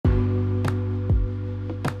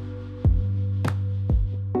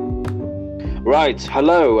Right,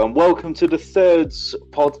 hello, and welcome to the third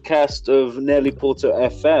podcast of Nelly Porter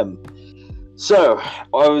FM. So,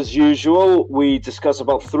 as usual, we discuss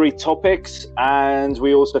about three topics, and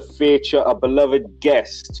we also feature a beloved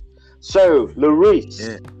guest. So,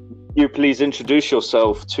 Larice, you please introduce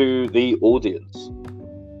yourself to the audience.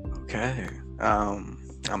 Okay, I'm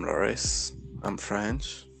Loris. I'm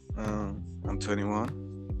French. I'm 21.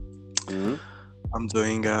 Mm-hmm. I'm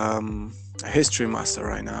doing a history master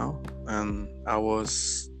right now, and I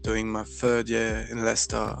was doing my third year in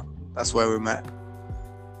Leicester. That's where we met.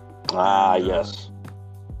 Yes.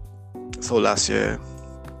 So last year,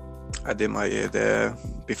 I did my year there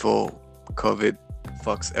before COVID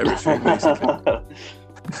fucks everything, basically.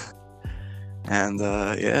 And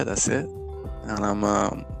that's it.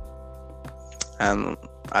 And and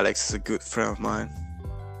Alex is a good friend of mine.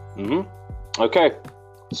 Mm-hmm. Okay,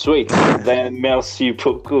 sweet. Then merci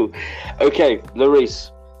beaucoup. Okay,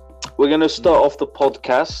 Larice, we're going to start off the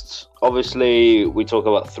podcast. Obviously, we talk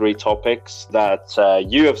about three topics that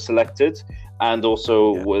you have selected, and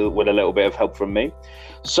also with a little bit of help from me.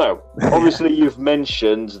 So, obviously, you've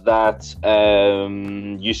mentioned that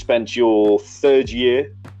you spent your third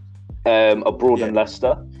year abroad in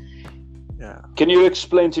Leicester. Yeah. Can you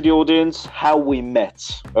explain to the audience how we met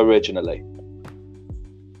originally?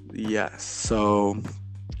 Yes. So,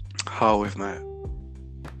 how we've met.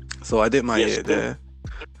 So I did my year there.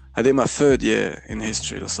 I did my third year in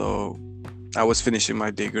history. So I was finishing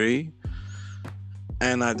my degree,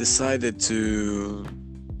 and I decided to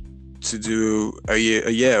do a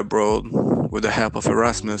year abroad with the help of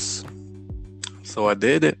Erasmus. So I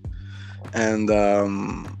did it, and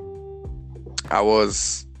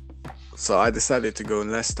I decided to go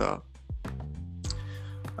in Leicester.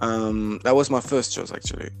 That was my first choice,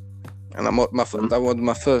 actually, and that was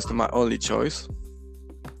my first and my only choice.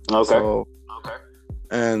 Okay.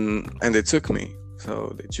 And they took me,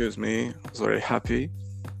 so they chose me. I was very happy,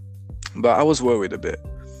 but I was worried a bit.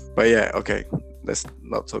 But yeah, okay, let's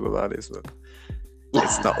not talk about this. But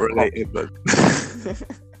it's not related.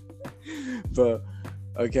 But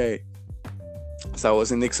okay. So I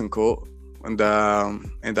was in Nixon Court, and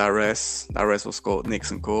the arrest was called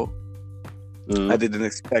Nixon Court. I didn't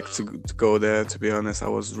expect to go there, to be honest. I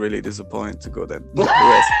was really disappointed to go there.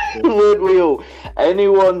 Weren't we all?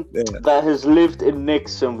 Anyone that has lived in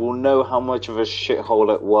Nixon will know how much of a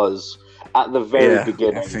shithole it was at the very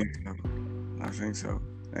beginning. I think so.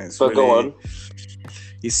 It's but go on.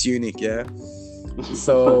 It's unique, yeah.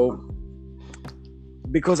 So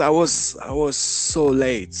because I was so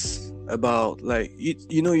late about, like,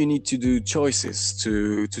 you need to do choices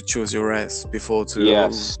to choose your rest before to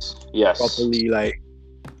properly, like,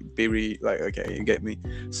 be okay, you get me.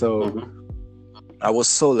 So I was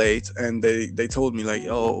so late, and they told me, like,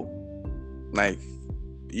 oh, like,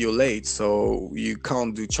 you're late, so you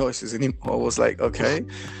can't do choices anymore. I was like, okay.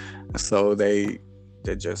 So they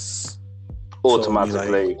just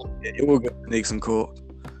automatically it will go to Nixon Court.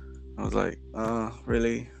 I was like,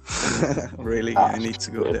 really? Really? I need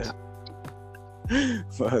to go there.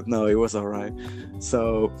 But no, it was all right.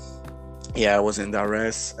 So I was in the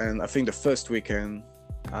arrest, and I think the first weekend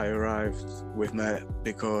I arrived with Matt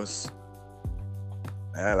because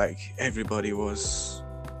like, everybody was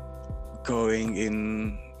going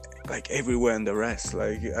in, like, everywhere in the rest.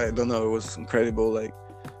 Like, I don't know, it was incredible. Like,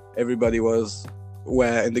 everybody was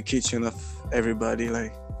in the kitchen of everybody,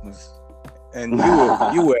 like, and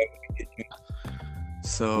you were in the kitchen.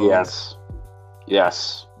 So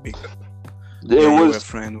yes. Because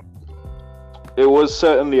it was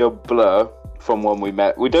certainly a blur from when we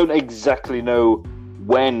met. We don't exactly know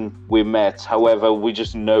when we met. However, we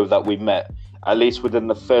just know that we met, at least within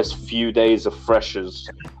the first few days of freshers.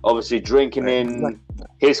 Obviously, drinking in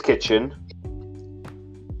his kitchen.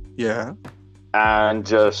 Yeah. And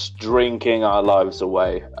just drinking our lives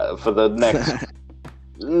away for the next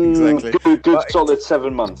good solid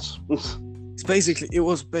 7 months. It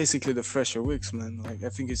was basically the fresher weeks, man. Like, I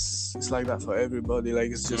think it's like that for everybody.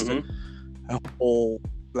 Like, it's just a whole,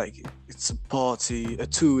 like, it's a party, a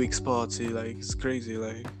 2 weeks party. Like, it's crazy.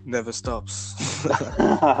 Like, never stops.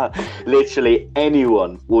 Literally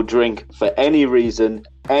anyone will drink for any reason,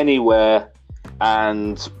 anywhere,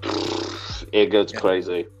 and it goes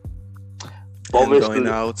crazy. Obviously, going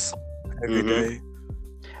out every day.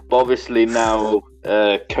 But obviously now,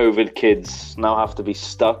 COVID kids now have to be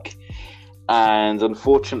stuck. And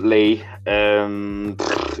unfortunately,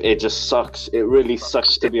 it just sucks. It really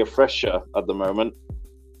sucks to be a fresher at the moment.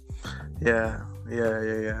 Yeah.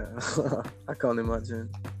 I can't imagine.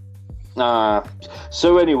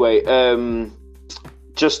 So anyway,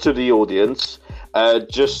 just to the audience,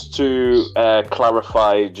 just to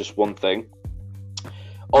clarify just one thing.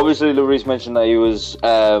 Obviously, Louise mentioned that he was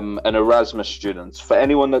an Erasmus student. For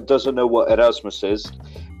anyone that doesn't know what Erasmus is,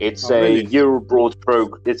 it's Oh, a really? year abroad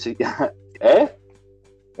program. It's a eh?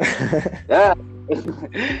 Yeah.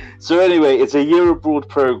 So anyway, it's a year abroad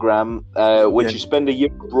program, which Yeah. you spend a year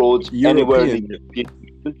abroad anywhere in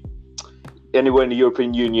the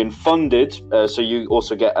European Union, funded. So you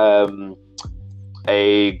also get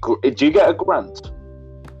do you get a grant?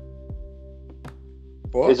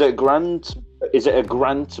 What? Is it a grant? Is it a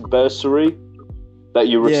grant bursary that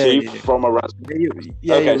you receive from Erasmus?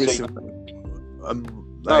 Yeah, Okay, you so- receive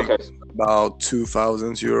like Okay. about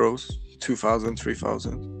 2,000 euros, 2,000,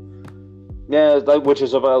 3,000. Yeah, which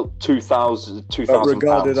is about 2,000 But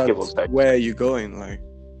regardless pounds, give or of take. where you're going, like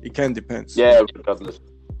it can depend. Yeah, regardless.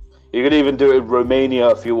 You could even do it in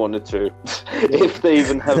Romania if you wanted to, if they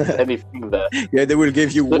even have anything there. Yeah, they will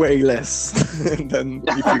give you way less than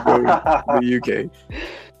if you go to the UK.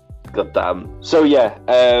 God damn. So yeah,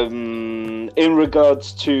 in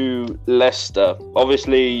regards to Leicester,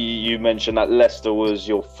 obviously you mentioned that Leicester was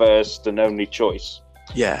your first and only choice.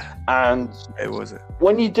 Yeah, And it was it.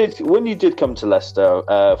 when you did come to Leicester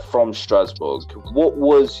from Strasbourg, what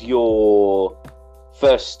was your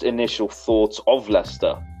first initial thoughts of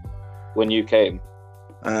Leicester when you came?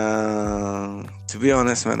 To be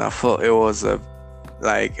honest, man, I thought it was a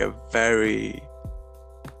very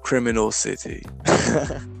criminal city.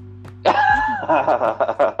 That's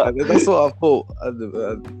what I thought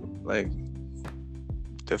like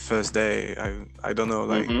the first day. I don't know,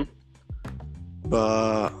 like,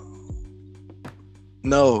 but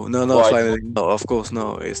no, Why? finally, no, of course,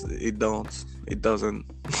 no. It doesn't it doesn't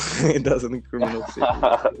criminal city.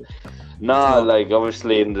 Nah, like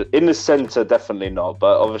obviously in the centre, definitely not.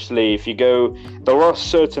 But obviously, if you go, there are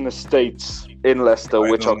certain estates in Leicester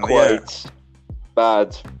which are quite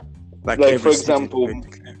bad. Like for every city, example,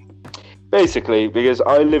 basically. basically, because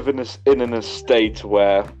I live in an estate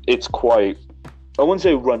where it's quite, I wouldn't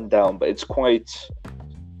say run down, but it's quite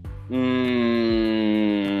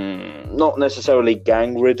not necessarily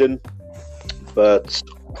gang ridden, but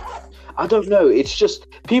I don't know. It's just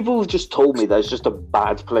people just told me that it's just a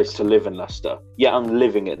bad place to live in Leicester. Yeah, I'm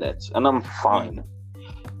living in it, and I'm fine.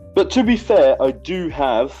 But to be fair, I do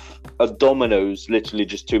have a Domino's literally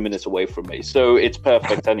just 2 minutes away from me, so it's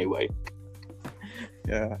perfect anyway.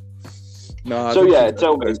 Yeah. No. I So don't yeah, think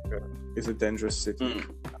tell me. It's a dangerous city. No,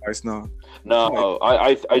 it's not. No,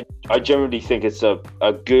 I generally think it's a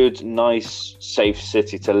good, nice, safe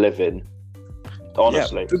city to live in.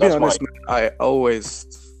 Honestly, Yeah, to be that's honest, man, I always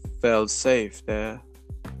felt safe there.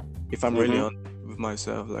 If I'm really honest with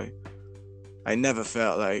myself, like I never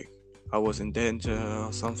felt like I was in danger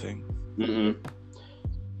or something.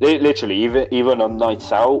 Literally, even on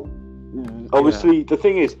nights out. Obviously, the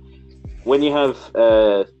thing is, when you have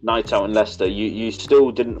nights out in Leicester, you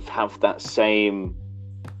still didn't have that same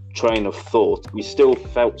train of thought. You still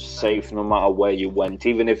felt safe no matter where you went,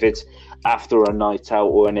 even if it's after a night out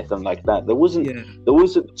or anything like that. There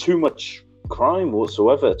wasn't too much crime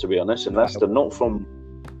whatsoever, to be honest, in Leicester. Not from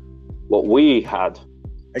what we had,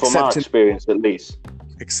 from our experience at least.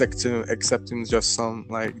 Excepting just some,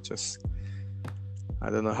 like, just I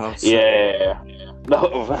don't know how to say. Yeah. No.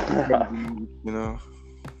 You know,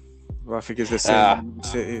 I think it's the same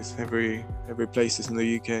cities. Every place is in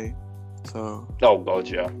the UK. So. Oh god,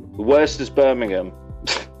 yeah. The worst is Birmingham.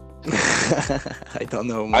 I don't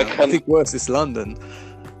know, man. I think worse is London.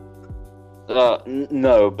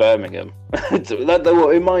 No, Birmingham. Well,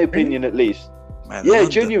 in my opinion, at least. Man, yeah,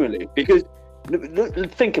 London. genuinely, because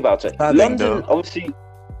think about it. Stabbing, London, though. obviously.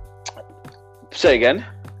 Say again.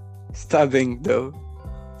 Stabbing, though.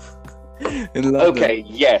 In London. Okay.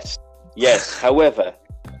 Yes. However,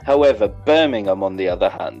 Birmingham, on the other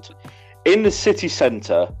hand, in the city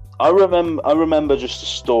centre, I remember just a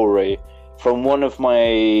story from one of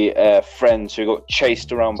my friends who got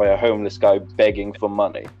chased around by a homeless guy begging for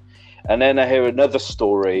money. And then I hear another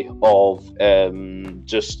story of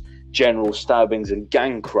just general stabbings and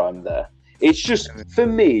gang crime there. It's just, for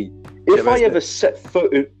me, if I ever set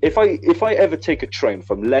foot, if I ever take a train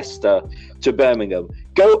from Leicester to Birmingham,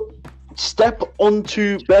 step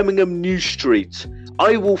onto Birmingham New Street,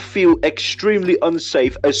 I will feel extremely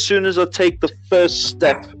unsafe as soon as I take the first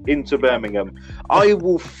step into Birmingham. I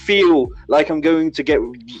will feel like I'm going to get...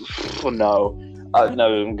 No,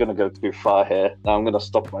 I'm going to go too far here. No, I'm going to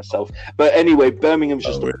stop myself. But anyway, Birmingham's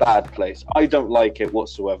just a bad place. I don't like it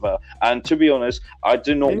whatsoever. And to be honest, I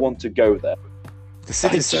do not want to go there. The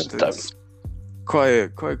city centre is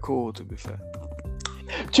quite cool, to be fair.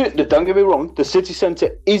 Don't get me wrong, the city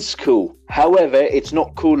centre is cool. However, it's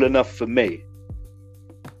not cool enough for me.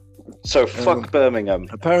 So fuck Birmingham.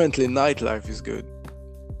 Apparently, nightlife is good.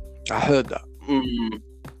 I heard that.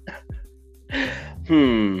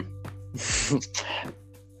 Hmm.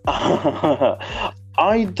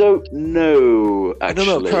 I don't know. Actually, I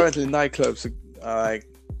don't know. Currently, nightclubs are like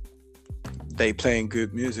they playing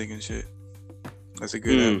good music and shit. That's a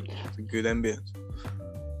good, ambience.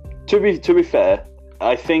 To be fair,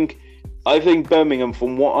 I think Birmingham,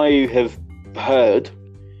 from what I have heard,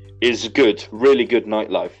 is good, really good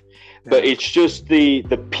nightlife. Yeah. But it's just the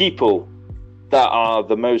people that are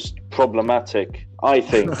the most problematic, I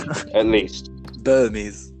think, at least.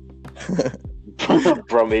 Burmese.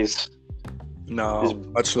 Brummies. No,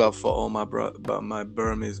 much love for all my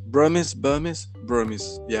Burmese. Burmese.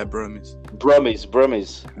 Yeah, Burmese. Brummies.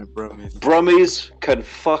 Brummies can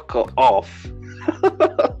fuck off.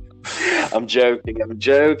 I'm joking.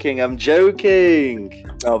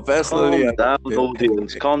 Oh, personally,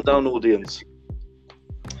 Calm down, audience.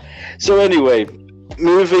 So anyway,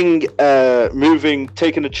 moving,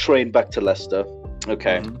 taking a train back to Leicester.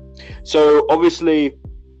 Okay. Mm-hmm. So obviously,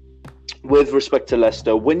 with respect to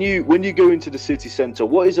Leicester, when you go into the city centre,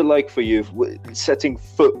 what is it like for you setting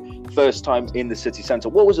foot first time in the city centre?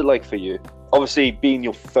 What was it like for you? Obviously, being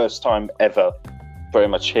your first time ever, very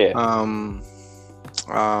much here.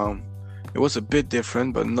 It was a bit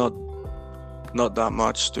different, but not that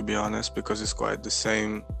much, to be honest, because it's quite the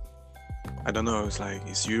same. I don't know.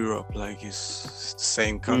 It's Europe, like it's the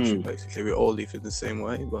same country basically. We all live in the same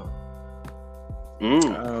way, but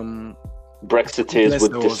Brexiteers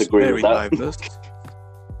would disagree with that. Diverse.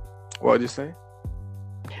 What did you say?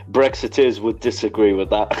 Brexiteers would disagree with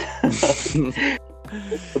that.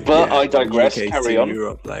 But yeah, I digress. Carry on.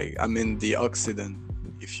 Europe, like I mean the Occident,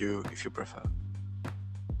 if you prefer.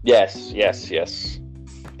 Yes.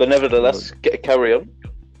 But nevertheless, carry on.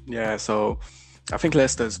 Yeah, so I think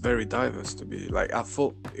Leicester is very diverse. To be like, I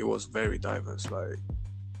thought it was very diverse, like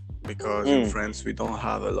because in France we don't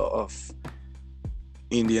have a lot of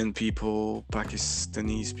Indian people,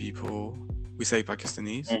 Pakistanis people. We say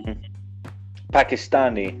Pakistanis. Mm-hmm.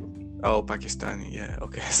 Pakistani. Oh, Pakistani. Yeah.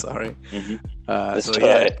 Okay. Sorry. Mm-hmm. So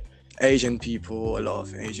yeah, Asian people, a lot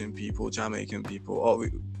of Asian people, Jamaican people.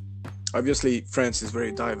 Obviously, France is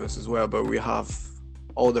very diverse as well, but we have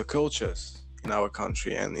all the cultures in our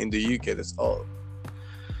country, and in the UK,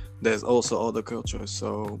 there's also other cultures.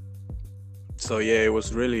 So yeah, it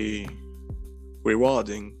was really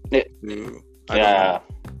rewarding. It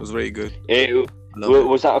was really good.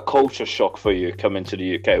 Was that a culture shock for you coming to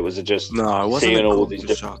the UK? Was it just no? It wasn't a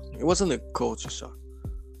culture shock. It wasn't a culture shock.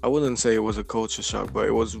 I wouldn't say it was a culture shock, but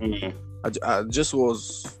it was. I just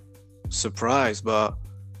was surprised, but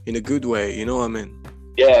in a good way. You know what I mean?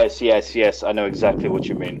 Yes. I know exactly what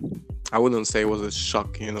you mean. I wouldn't say it was a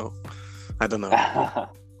shock. You know, I don't know. I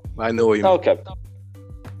know what you mean. Okay.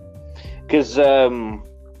 Because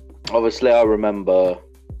obviously, I remember.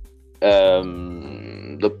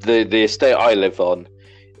 The estate I live on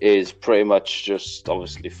is pretty much just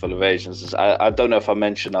obviously full of Asians. I don't know if I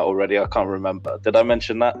mentioned that already. I can't remember. Did I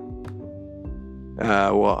mention that?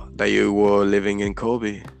 What? That you were living in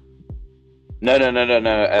Kobe? No.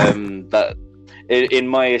 That in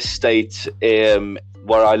my estate,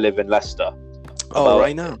 where I live in Leicester. Oh,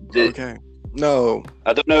 right now. Okay. No.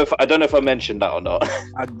 I don't know if I mentioned that or not.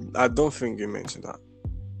 I don't think you mentioned that.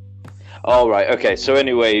 All right. Okay. So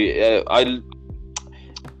anyway,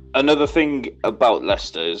 another thing about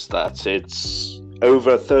Leicester is that it's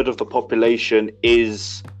over a third of the population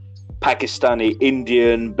is Pakistani,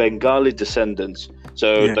 Indian, Bengali descendants.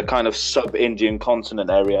 So the kind of sub-Indian continent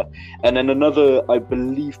area, and then another, I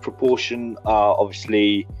believe, proportion are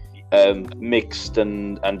obviously mixed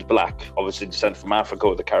and black, obviously descent from Africa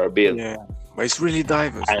or the Caribbean. Yeah, but it's really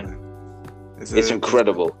diverse. And it's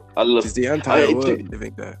incredible. I love. It's the entire world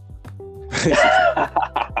living there.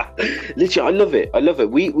 Literally, I love it.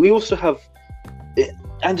 We also have,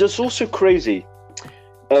 and it's also crazy.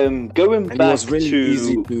 Going and back, it was really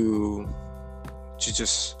easy to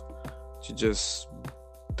just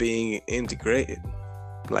being integrated,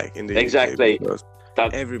 like in the exactly UK, because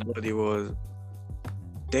everybody was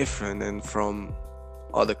different and from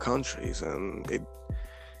other countries, and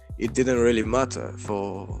it didn't really matter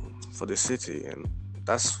for the city, and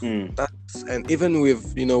that's and even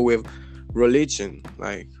with with religion,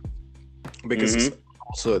 like, because it's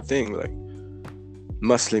also a thing, like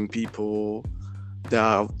Muslim people, they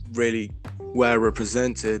are really well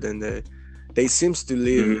represented, and they seems to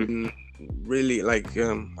live in really, like,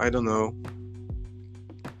 I don't know,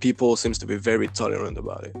 people seems to be very tolerant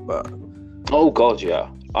about it. But oh god, yeah,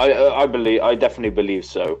 I definitely believe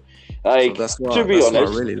so. Like, so that's to be honest, what I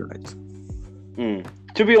really liked.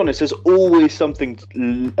 To be honest, there's always something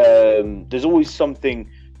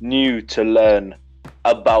new to learn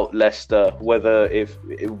about Leicester, whether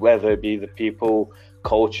it be the people,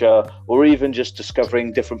 culture, or even just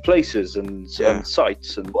discovering different places and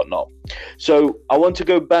sites and whatnot. So I want to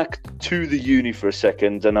go back to the uni for a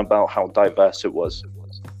second and about how diverse it was.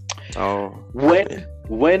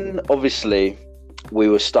 When obviously we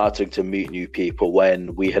were starting to meet new people,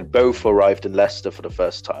 when we had both arrived in Leicester for the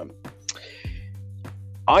first time,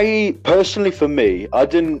 I personally, for me, I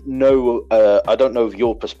didn't know, I don't know of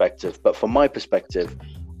your perspective, but from my perspective,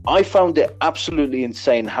 I found it absolutely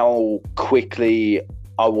insane how quickly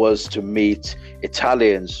I was to meet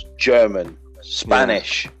Italians, German,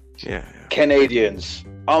 Spanish, Canadians.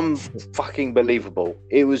 Fucking believable.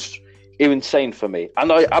 It was insane for me,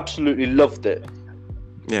 and I absolutely loved it.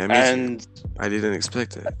 Yeah, me too. I didn't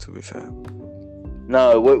expect it, to be fair.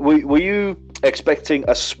 No, were you expecting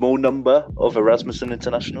a small number of Erasmus and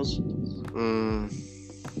internationals?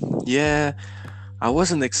 Yeah, I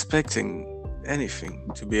wasn't expecting anything,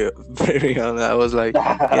 to be very honest. I was like,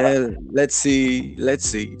 yeah, let's see,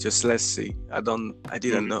 just let's see. I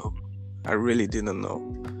didn't know. I really didn't know,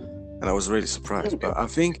 and I was really surprised. But I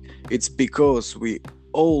think it's because we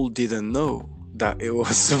all didn't know that it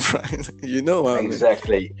was surprising. You know what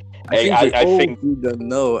exactly. I think we didn't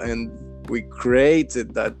know, and we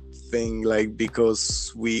created that thing like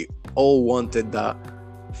because we all wanted that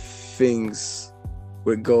things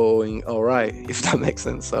were going all right, if that makes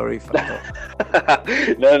sense. Sorry if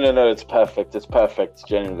I No, it's perfect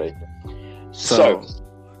genuinely. So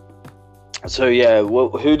yeah, well,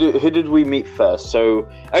 who did we meet first? So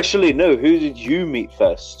actually no, who did you meet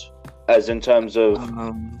first, as in terms of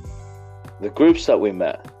the groups that we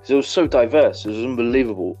met? Because it was so diverse, it was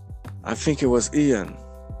unbelievable. I think it was Ian,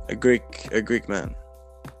 a Greek man.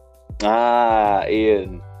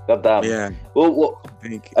 Ian. Goddamn. Yeah. Well, I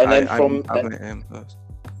think and then I met him first.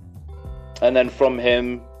 And then from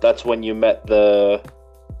him, that's when you met the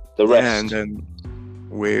rest. Yeah, and then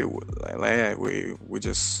we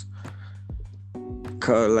just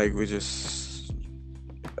we just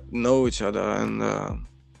know each other,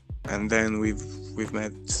 and then we've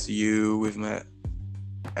met you, we've met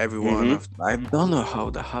everyone. I don't know how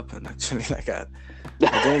that happened actually.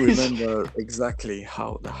 I don't remember exactly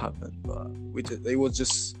how that happened, but it was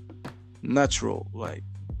just natural. Like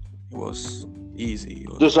it was easy.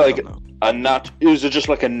 Just like it was just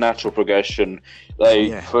like a natural progression.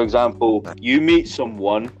 Like for example, you meet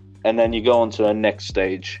someone and then you go on to the next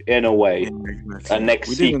stage in a way, exactly. A next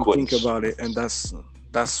we sequence. Didn't think about it, and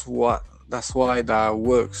that's why that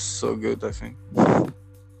works so good, I think.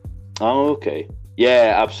 Oh, okay.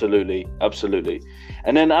 Yeah, absolutely.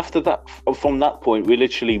 And then after that, from that point, we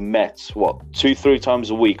literally met 2-3 times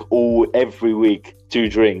a week, every week to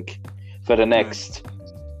drink for the next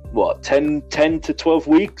 10 to 12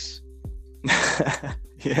 weeks,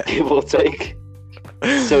 give or take.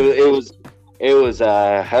 So it was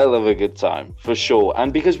a hell of a good time for sure.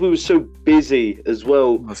 And because we were so busy as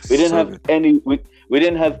well, we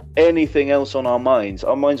didn't have anything else on our minds.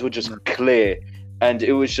 Our minds were just clear, and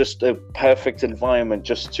it was just a perfect environment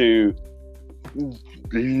just to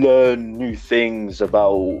learn new things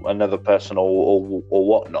about another person or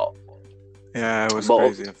whatnot. Yeah, it was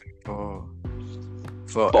crazy. I think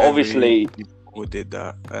for obviously people who did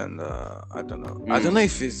that, and I don't know. I don't know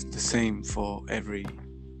if it's the same for every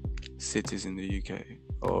cities in the UK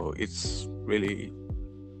or it's really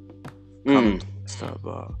common stuff.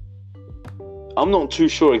 But I'm not too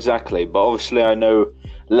sure exactly. But obviously, I know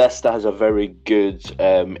Leicester has a very good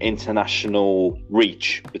international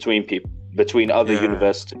reach between other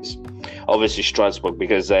universities. Obviously Strasbourg,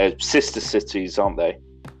 because they're sister cities, aren't they?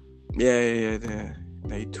 Yeah,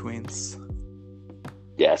 they're twins.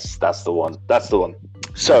 Yes, that's the one.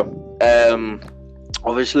 So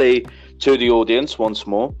obviously, to the audience once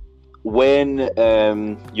more, when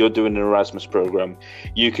you're doing an Erasmus program,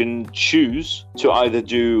 you can choose to either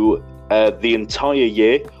do the entire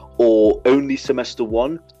year, or only semester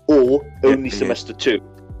 1, or only semester 2.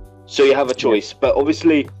 So you have a choice. But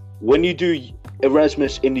obviously, when you do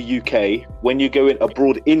Erasmus in the UK, when you're going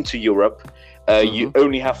abroad into Europe, you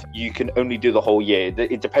can only do the whole year.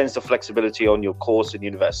 It depends the flexibility on your course in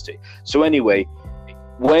university. So anyway,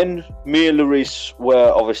 when me and Larice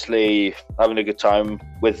were obviously having a good time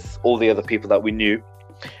with all the other people that we knew,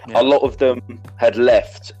 a lot of them had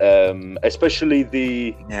left, especially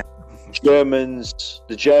the Germans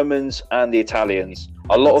and the Italians.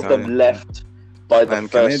 A lot of them left by the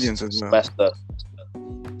first Canadians as well. semester.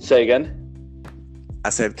 Say again? I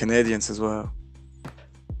said Canadians as well.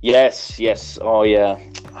 Yes. Oh yeah.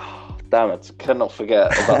 Oh, damn it. Cannot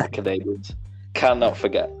forget about the Canadians. Cannot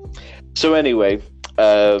forget. So anyway,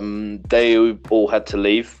 they all had to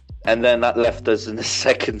leave. and then that left us in the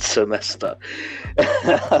second semester.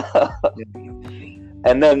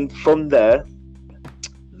 And then from there,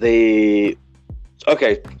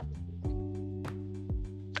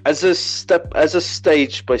 as a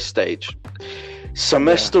stage by stage.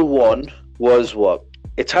 Semester 1 was what?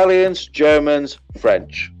 Italians, Germans,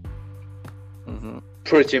 French.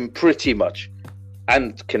 Pretty much.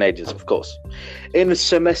 And Canadians, of course. In the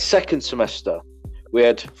second semester, we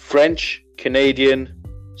had French, Canadian,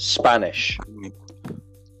 Spanish.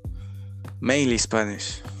 Mainly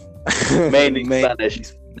Spanish. Mainly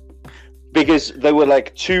Spanish. Because they were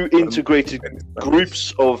like two integrated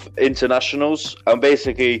groups of internationals. And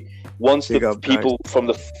basically, once the people from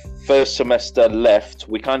the first semester left,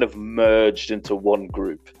 we kind of merged into one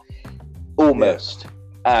group. Almost.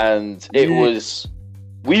 Yeah. And it was...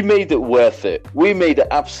 We made it worth it. We made it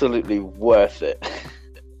absolutely worth it.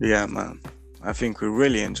 Yeah, man. I think we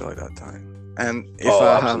really enjoyed that time. And if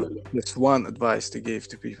I have just one advice to give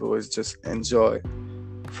to people is just enjoy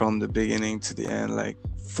from the beginning to the end, like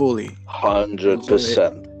fully.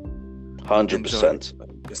 100%.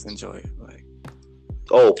 100%. Just enjoy it. Like,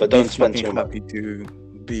 but don't spend too much. Happy to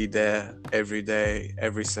be there every day,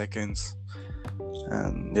 every second.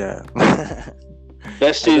 And yeah.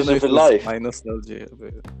 Best years of your life. My nostalgia,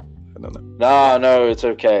 but I don't know. No, it's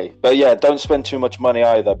okay. But yeah, don't spend too much money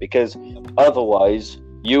either, because otherwise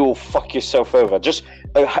you'll fuck yourself over. Just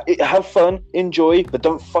have fun, enjoy, but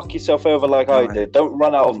don't fuck yourself over like I did. Don't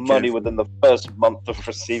run out of money within the first month of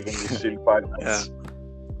receiving your student finance.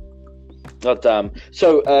 God damn.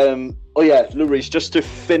 So, Luis, just to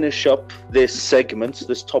finish up this segment,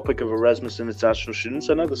 this topic of Erasmus international students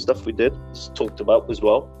and other stuff we did, talked about as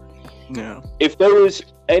well. Yeah. If there was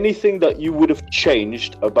anything that you would have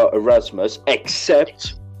changed about Erasmus,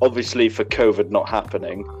 except obviously for COVID not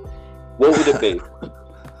happening, what would it be?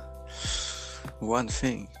 One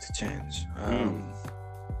thing to change.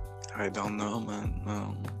 I don't know, man.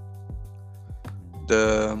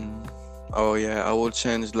 I will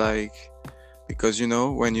change, like, because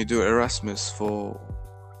when you do Erasmus for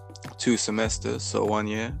 2 semesters, so 1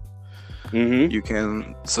 year, you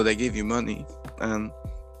can. So they give you money, and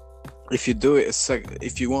if you do it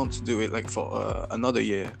if you want to do it like for another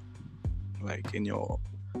year, like in your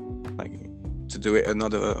to do it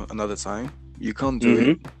another time, you can't do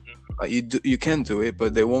it. Like you can do it,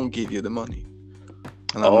 but they won't give you the money.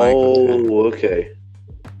 And I'm okay.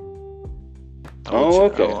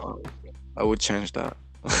 I would change that.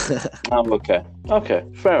 Okay,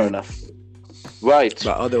 fair enough. Right.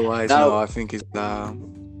 But otherwise, no, I think it's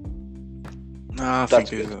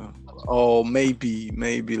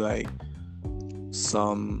maybe like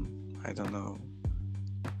some, I don't know,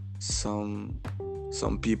 some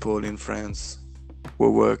people in France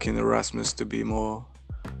will work in Erasmus to be more,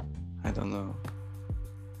 I don't know,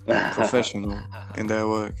 professional in their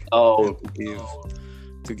work. To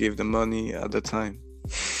give the money at the time.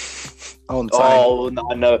 On time.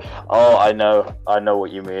 I know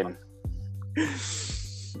what you mean.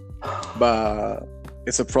 But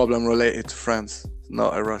it's a problem related to France,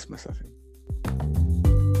 not Erasmus, I think.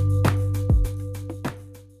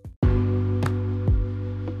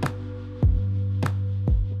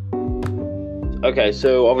 Okay,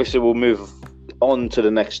 so obviously we'll move on to the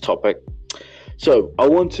next topic. So I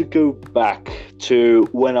want to go back to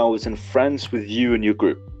when I was in France with you and your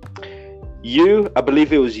group. I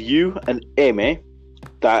believe it was you and Amy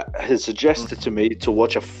that has suggested to me to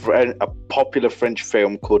watch a popular French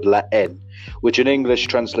film called La Haine, which in English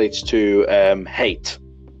translates to hate.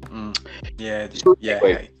 Hate.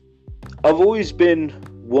 I've always been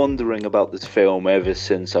wondering about this film ever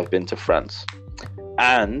since I've been to France.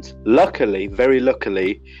 And luckily, very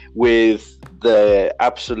luckily, with the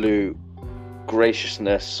absolute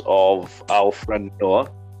graciousness of our friend Noah,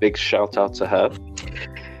 big shout out to her.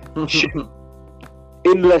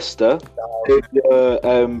 In Leicester, they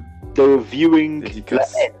were viewing La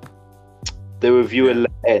Haine. They were viewing La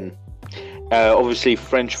Haine. Obviously,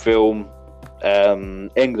 French film,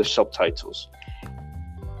 English subtitles.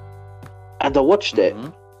 And I watched it.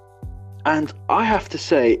 And I have to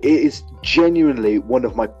say, it is genuinely one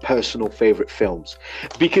of my personal favorite films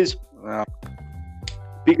because of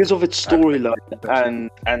its storyline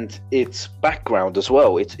and its background as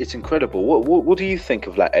well. It's incredible. What do you think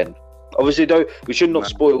of La Haine? Obviously, we should not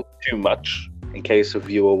spoil too much in case a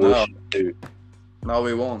viewer wishes to. No,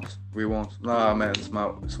 we won't. No, man, it's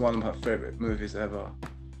one of my favorite movies ever.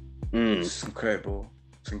 It's incredible.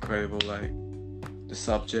 Like the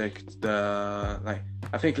subject,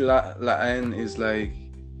 I think La Haine is like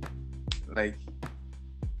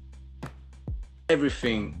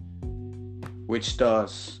everything which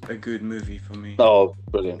does a good movie for me Oh,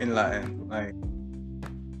 brilliant. in Latin. Like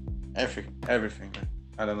everything.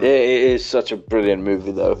 I don't know. It is such a brilliant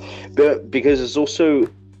movie, though. But because it's also...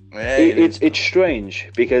 Yeah, it's strange,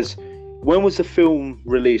 because when was the film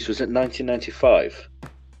released? Was it 1995?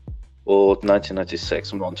 Or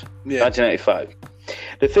 1996? I'm not. Yeah. 1995.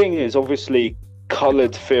 The thing is, obviously,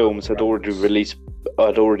 coloured films had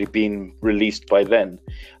already been released by then.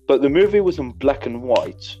 But the movie was in black and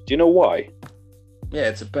white. Do you know why? Yeah,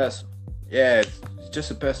 it's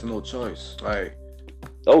just a personal choice. Like,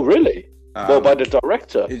 Oh, really? Well, by the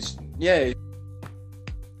director. It's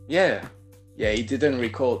he didn't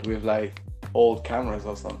record with like old cameras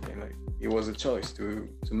or something. Like, it was a choice to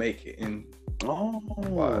make it in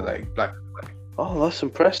like black and white. Oh, that's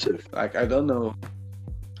impressive. Like, I don't know.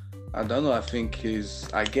 I think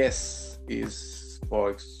I guess is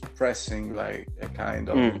for expressing like a kind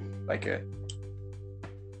of like a,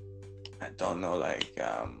 I don't know, like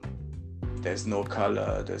there's no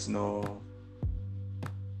color,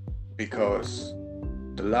 because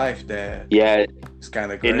the life there is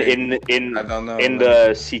kind of great. In I don't know, in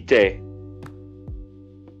the cité.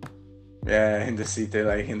 Yeah, in the city,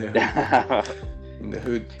 like in the in the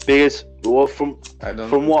hood. Because from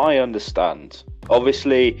what I understand,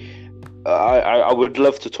 obviously, I would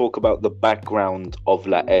love to talk about the background of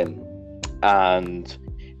Latin, and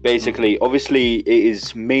basically, obviously, it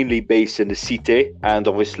is mainly based in the cité, and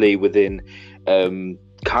obviously within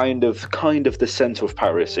kind of the center of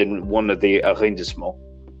Paris, in one of the arrondissements.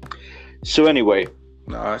 So anyway,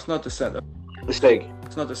 no, it's not the center. Mistake.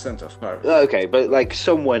 It's not the center of Paris. Okay, but like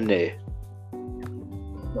somewhere near.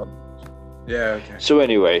 Yeah, okay. So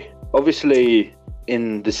anyway, obviously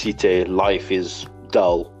in the cité, life is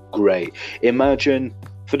dull, grey. Imagine,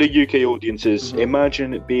 for the UK audiences,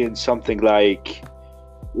 imagine it being something like,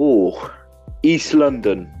 East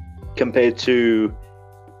London compared to,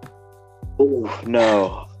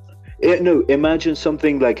 imagine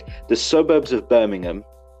something like the suburbs of Birmingham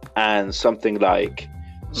and something like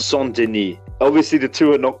Saint-Denis. Obviously, the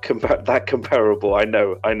two are not that comparable. I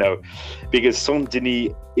know, because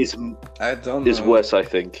Saint-Denis is worse, I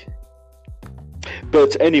think.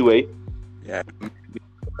 But anyway, yeah,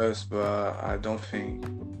 worse, but I don't think.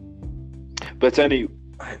 But I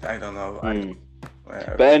don't know.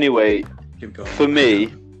 But anyway, keep going. For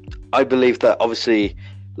me, I believe that obviously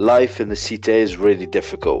life in the cité is really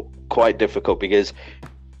difficult, quite difficult, because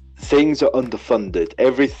things are underfunded.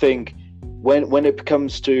 Everything. When it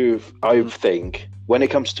comes to, I think, when it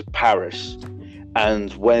comes to Paris,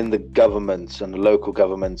 and when the governments and the local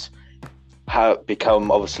governments have become,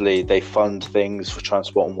 obviously, they fund things for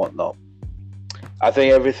transport and whatnot, I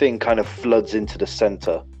think everything kind of floods into the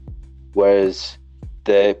center, whereas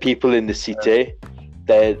the people in the cité,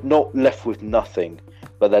 they're not left with nothing,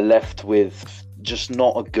 but they're left with just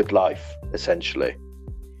not a good life, essentially.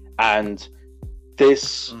 And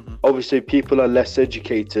this, obviously, people are less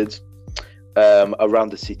educated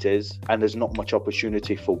around the cities, and there's not much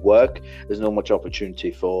opportunity for work. There's not much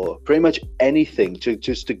opportunity for pretty much anything to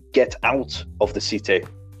get out of the city.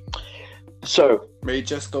 So it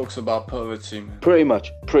just talks about poverty, man. Pretty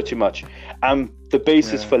much. And the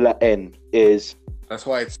basis for Latin is, that's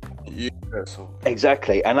why it's universal.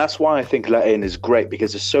 Exactly, and that's why I think Latin is great,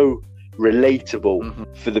 because it's so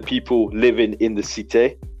relatable for the people living in the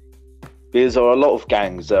city. Because there are a lot of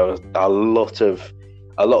gangs, there are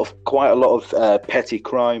quite a lot of petty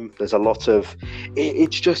crime. There's a lot of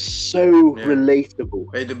it's just so relatable.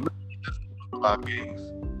 Wait, the movie doesn't talk about gangs.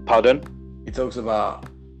 Pardon? It talks about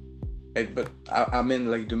it, but I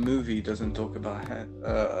mean, like, the movie doesn't talk about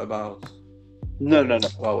No.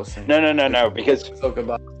 What I was saying. No.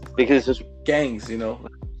 Because there's gangs, you know.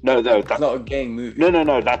 No, it's not a gang movie.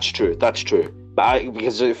 No. That's true. But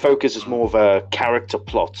because it focuses more of a character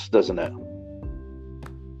plot, doesn't it?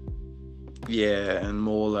 Yeah, and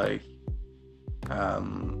more like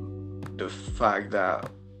the fact that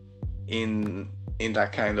in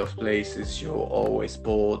that kind of places you're always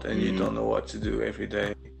bored and you don't know what to do every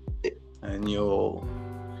day, and you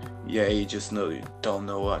just know you don't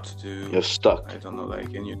know what to do. You're stuck. I don't know,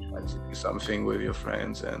 like, and you try to do something with your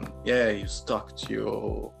friends, and you're stuck to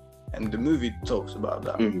your. And the movie talks about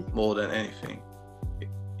that more than anything.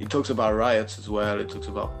 It talks about riots as well. It talks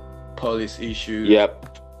about police issues.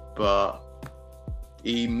 Yep. But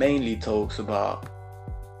he mainly talks about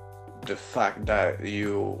the fact that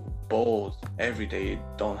you're bored every day. You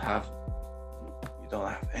don't have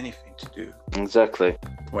anything to do. Exactly.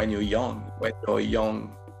 When you're young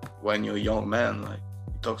man, like,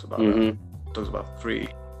 he talks about that. He talks about free,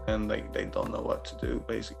 and like they don't know what to do,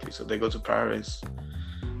 basically. So they go to Paris,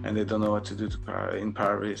 and they don't know what to do in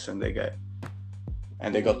Paris, and they get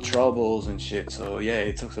and they got troubles and shit. So yeah,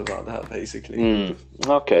 it talks about that basically.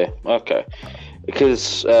 Okay.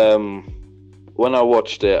 Because when I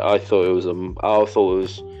watched it, I thought it was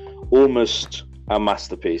almost a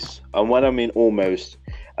masterpiece. And when I mean almost,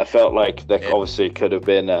 I felt like there obviously could have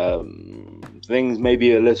been things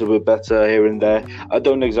maybe a little bit better here and there. I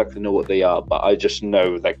don't exactly know what they are, but I just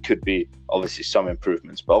know there could be obviously some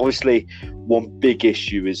improvements. But obviously, one big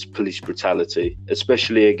issue is police brutality,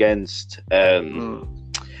 especially against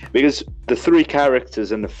because the three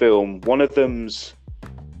characters in the film, one of them's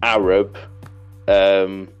Arab,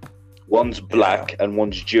 one's black, and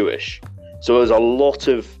one's Jewish. So there's a lot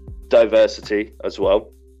of diversity as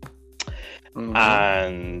well.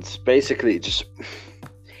 And basically it's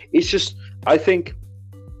just I think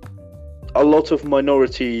a lot of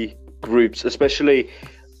minority groups, especially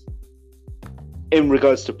in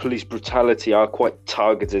regards to police brutality, are quite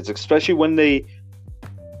targeted, especially when they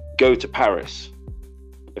go to Paris,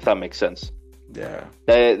 if that makes sense. Yeah.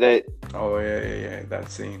 They Oh yeah, that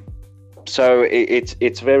scene. So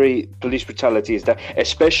it's very, police brutality is that,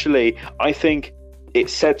 especially I think it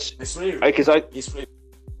sets because I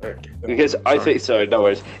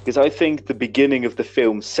think I think the beginning of the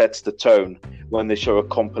film sets the tone when they show a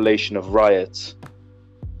compilation of riots.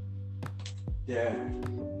 Yeah,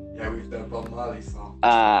 with the Bob Marley song.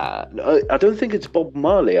 No, I don't think it's Bob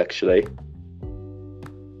Marley actually.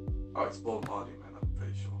 Oh, it's Bob Marley, man. I'm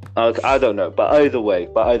pretty sure. I don't know, but either way,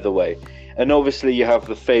 and obviously you have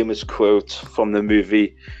the famous quote from the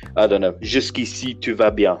movie. I don't know. Jusqu'ici tout va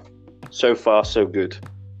bien. So far, so good.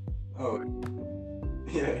 Oh.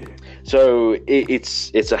 Yeah. So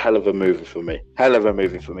it's a hell of a movie for me.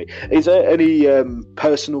 Is there any other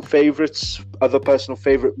personal favorite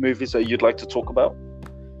movies that you'd like to talk about?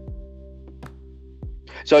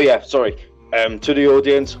 So yeah, sorry. To the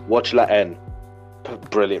audience, watch La Haine.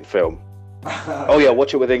 Brilliant film. Oh yeah,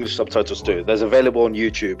 watch it with English subtitles too. There's available on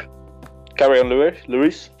YouTube. Carry on,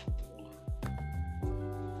 Luis.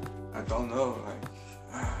 I don't know, like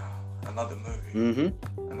another movie.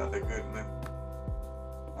 Another good movie.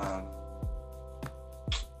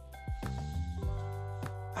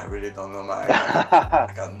 I really don't know, I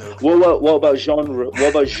got no clue. What about genre? What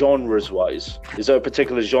about genres wise? Is there a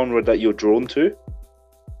particular genre that you're drawn to?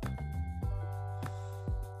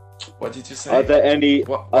 What did you say? Are there any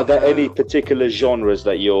any particular genres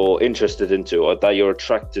that you're interested into or that you're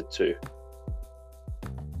attracted to?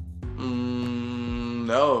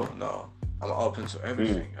 No. I'm open to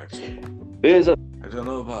everything actually. Because I don't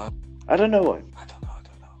know about. I don't know why. I don't know.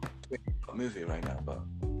 A movie right now, but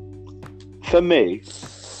for me,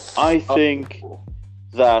 I think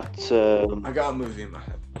that I got a movie in my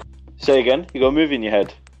head. Say again. You got a movie in your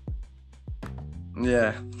head?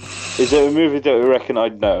 Yeah. Is there a movie that you reckon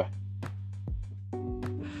I'd know?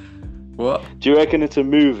 What? Do you reckon it's a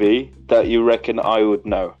movie that you reckon I would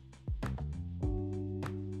know?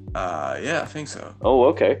 Yeah, I think so. Oh,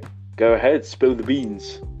 okay. Go ahead, spill the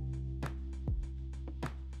beans.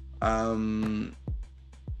 Man,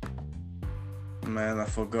 I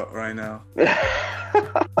forgot right now.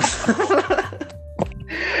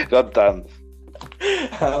 God damn.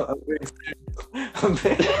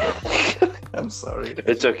 I'm sorry.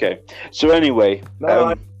 It's okay. So anyway,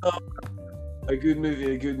 a good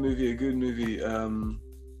movie.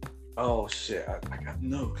 Oh shit, I got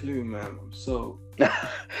no clue, man. I'm so.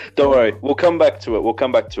 Don't worry, we'll come back to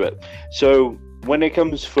it. So when it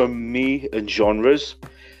comes from me and genres,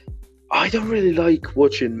 I don't really like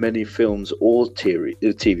watching many films or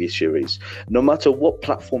TV series, no matter what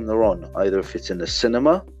platform they're on. Either if it's in the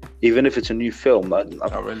cinema, even if it's a new film. I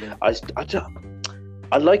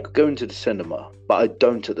like going to the cinema, but I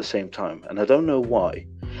don't at the same time, and I don't know why.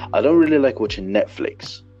 I don't really like watching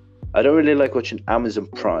Netflix. I don't really like watching Amazon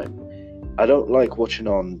Prime. I don't like watching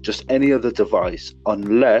on just any other device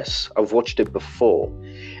unless I've watched it before,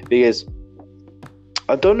 because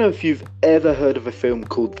I don't know if you've ever heard of a film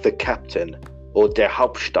called The Captain or Der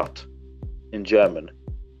Hauptstadt in German.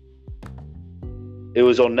 It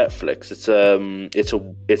was on Netflix. It's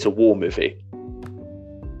a war movie.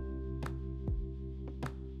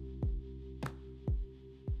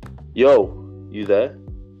 Yo, you there?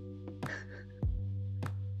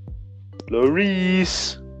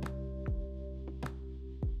 Loris.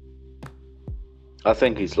 I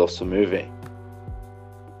think he's lost the movie.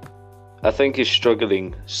 I think he's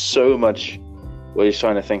struggling so much what he's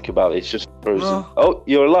trying to think about. It's just frozen. No. Oh,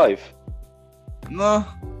 you're alive. No.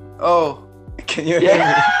 Oh, can you hear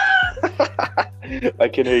me? I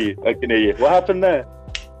can hear you. What happened there?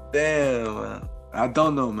 Damn, man. I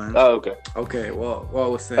don't know, man. Oh, okay. Okay, what I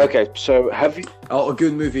was saying. Okay, so have you Oh, a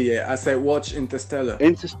good movie, yeah. I said watch Interstellar.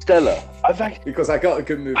 Interstellar? Because I got a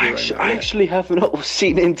good movie right now. I actually have not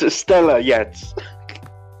seen Interstellar yet.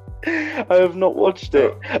 I have not watched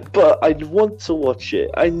it, but I want to watch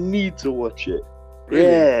it. I need to watch it. Really?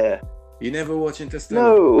 Yeah. You never watch Interstellar?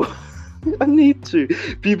 No, I need to.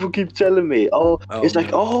 People keep telling me, it's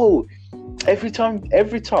man. like, every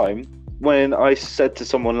time when I said to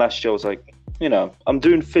someone last year, I was like, I'm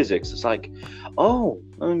doing physics. It's like,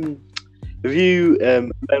 have you?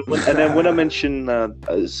 And then when I mentioned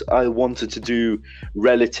as I wanted to do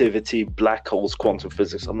relativity, black holes, quantum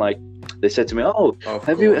physics, I'm like, they said to me,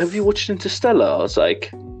 have you watched Interstellar? I was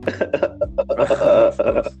like,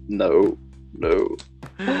 no.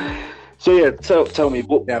 So yeah, tell me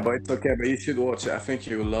what. Yeah, but it's okay. But you should watch it. I think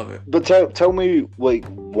you will love it. But tell me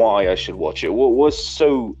why I should watch it. What was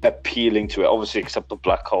so appealing to it? Obviously, except the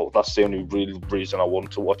black hole. That's the only real reason I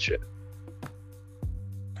want to watch it.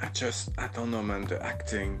 I don't know, man. The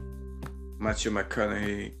acting, Matthew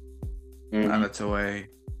McConaughey, Mm-hmm. Anna Tawai,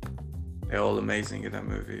 they're all amazing in that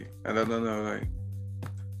movie. And I don't know,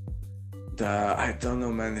 I don't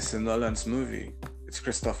know, man. It's a Nolan's movie. It's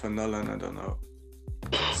Christopher Nolan. I don't know.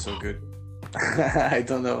 It's so good. I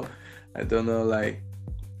don't know. I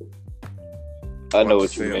know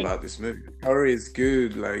what you mean about this movie. The story is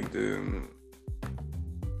good.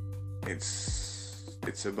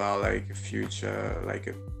 It's about a future,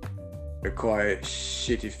 a quite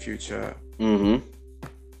shitty future, Mm-hmm.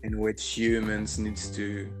 in which humans needs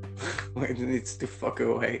to fuck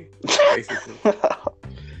away, basically.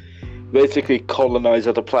 Basically, colonize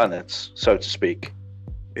other planets, so to speak.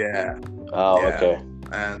 Yeah. Oh, yeah. okay.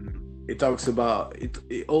 And it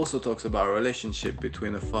also talks about a relationship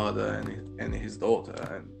between a father and his daughter,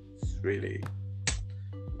 and it's really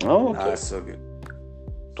it's so good.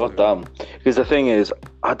 God damn. Because the thing is,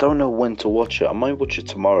 I don't know when to watch it. I might watch it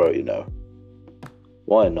tomorrow,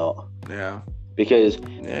 Why not? Yeah. Because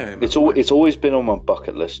it's always been on my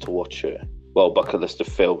bucket list to watch it. Well, bucket list of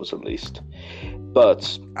films at least.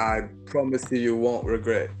 But I promise you won't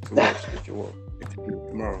regret to watch it if you do it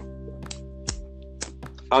tomorrow.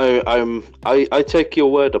 I take your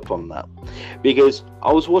word upon that, because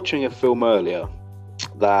I was watching a film earlier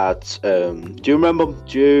that do you remember?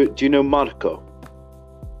 Do you know Marco?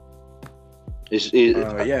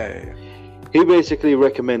 Yeah. He basically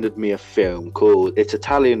recommended me a film it's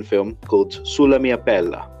Italian film called Sulla mia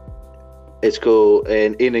pelle. It's called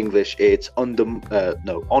in English. It's On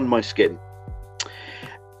My Skin.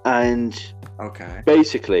 And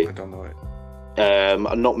basically, I don't know it.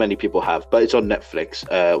 Not many people have, but it's on Netflix.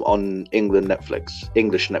 On English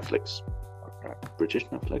Netflix, British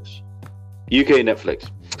Netflix, UK Netflix.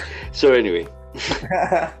 So anyway,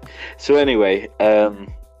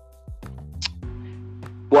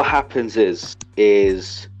 what happens is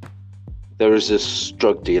there is this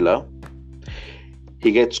drug dealer.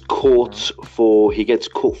 He gets caught for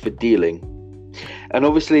dealing, and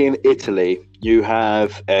obviously in Italy you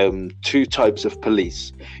have two types of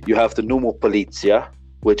police. You have the normal polizia,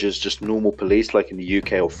 which is just normal police, like in the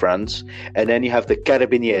UK or France, and then you have the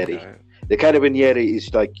carabinieri. Okay. The carabinieri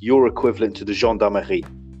is like your equivalent to the gendarmerie.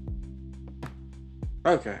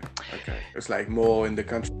 Okay. It's like more in the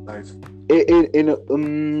countryside.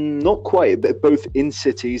 In not quite, but both in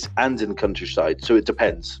cities and in countryside. So it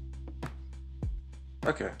depends.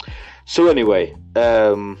 Okay. So anyway,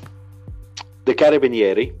 the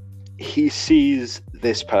carabinieri, he sees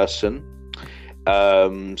this person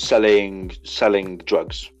selling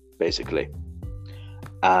drugs, basically,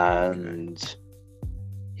 and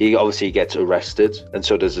he obviously gets arrested, and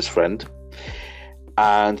so does his friend.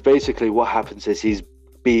 And basically, what happens is he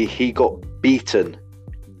got beaten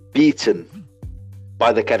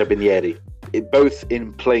by the carabinieri, both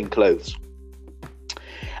in plain clothes.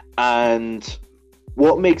 And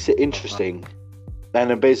what makes it interesting, and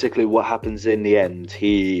then basically what happens in the end,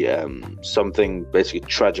 something basically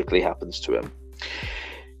tragically happens to him.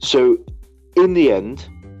 So in the end,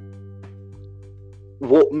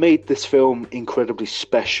 what made this film incredibly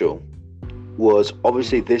special was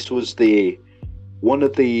obviously this was one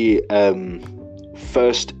of the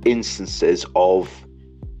first instances of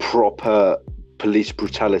proper police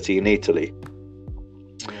brutality in Italy.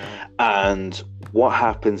 Yeah. And what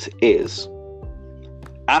happens is,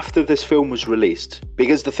 after this film was released,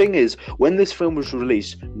 because the thing is, when this film was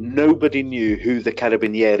released, nobody knew who the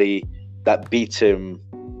carabinieri that beat him.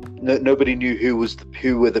 Nobody knew who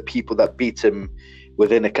were the people that beat him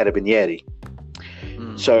within a carabinieri.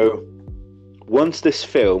 So once this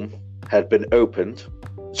film had been released,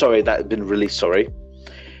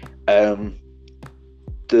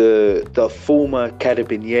 the former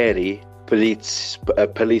carabinieri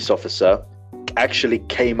police officer actually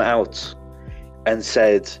came out and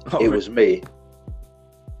said it was me.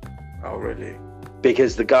 Oh, really?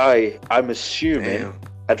 Because the guy, I'm assuming,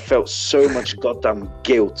 had felt so much goddamn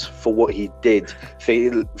guilt for what he did,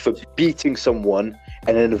 for beating someone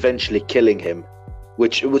and then eventually killing him,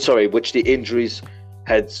 which the injuries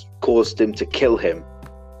had caused him to kill him.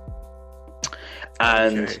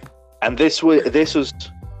 And this was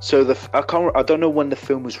so I don't know when the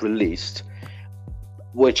film was released,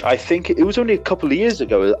 which I think it was only a couple of years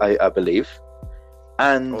ago, I believe.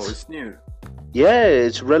 And it's new. Yeah,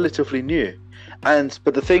 it's relatively new.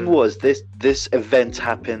 But the thing was, this event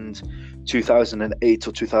happened 2008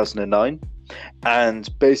 or 2009,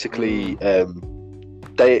 and basically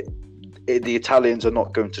the Italians are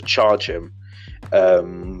not going to charge him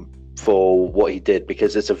for what he did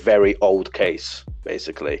because it's a very old case,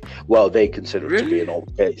 basically. Well, they consider it to be an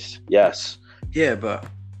old case. Yes. Yeah, but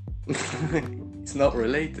it's not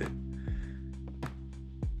related.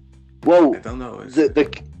 Well, I don't know.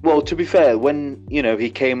 Well, to be fair, when he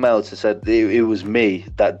came out and said it was me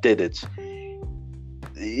that did it,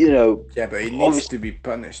 Yeah, but he needs to be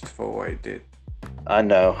punished for what he did. I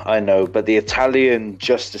know, but the Italian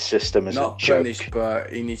justice system is not a joke. punished,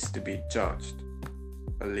 but he needs to be judged,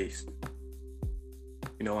 at least.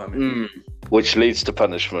 You know what I mean? Which leads to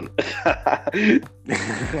punishment.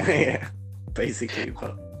 Yeah, basically.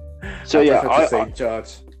 But so I say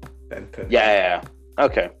judge than punish. Yeah.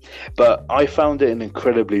 Okay, but I found it an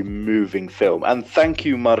incredibly moving film, and thank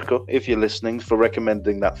you, Marco, if you're listening, for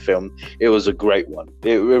recommending that film. It was a great one.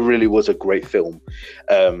 It really was a great film.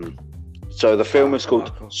 So the film is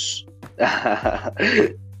called.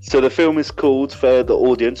 So the film is called, for the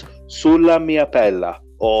audience, Sulla mia pelle,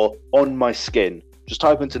 or On My Skin. Just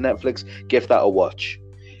type into Netflix, give that a watch.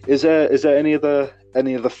 Is there any other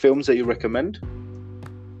films that you recommend,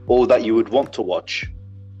 or that you would want to watch?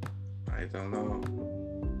 I don't know.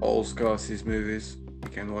 All Scorsese's movies. You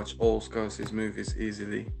can watch all Scorsese's movies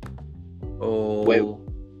easily. All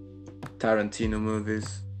Tarantino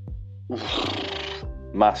movies.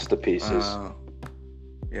 Masterpieces.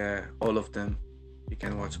 Yeah, all of them. You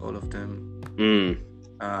can watch all of them.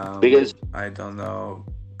 Because I don't know.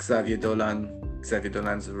 Xavier Dolan. Xavier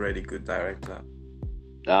Dolan's a really good director.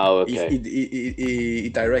 Oh, okay. He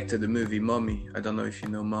directed the movie Mummy. I don't know if you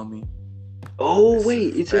know Mummy. Oh,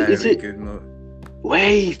 wait, is it good movie.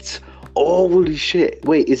 Wait, holy shit!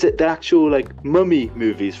 Wait, is it the actual mummy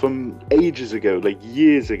movies from ages ago,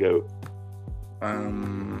 years ago?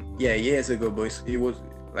 Yeah, years ago, boys. It was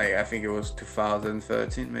I think it was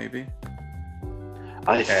 2013, maybe.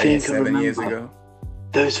 I think 7 years ago.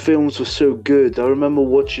 Those films were so good. I remember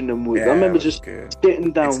watching them I remember just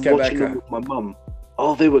sitting down watching them with my mum.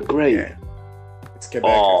 Oh, they were great. Yeah. It's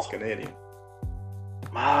Quebec. It's Canadian.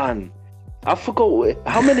 Man. I forgot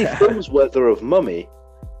how many films were there of Mummy?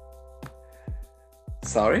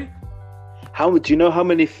 Sorry? Do you know how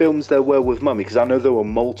many films there were with Mummy? Because I know there were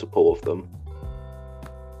multiple of them.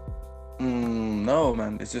 No,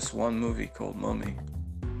 man. It's just one movie called Mummy.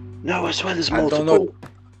 No, I swear there's multiple. I don't know.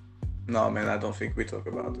 No, man. I don't think we talk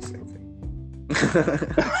about the same thing.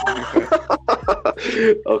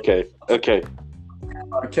 Okay.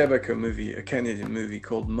 A Quebec movie, a Canadian movie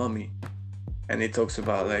called Mummy. And it talks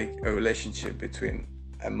about a relationship between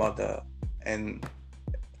a mother and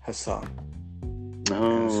her son.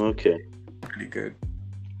 Oh, okay. Pretty good.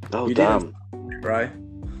 Oh, you damn. Right?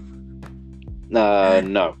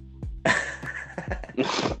 No.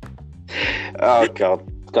 Oh,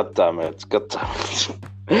 God damn it.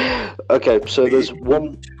 Okay, so there's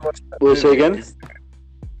one. Will you say again?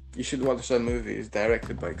 You should watch that movie. It's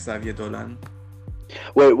directed by Xavier Dolan.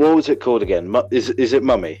 Wait, what was it called again? Is it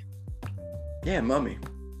Mummy? Yeah, Mummy.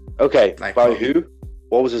 Okay, by Mummy. Who?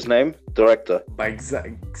 What was his name? Director? By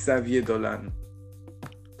Xavier Dolan.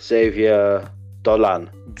 Xavier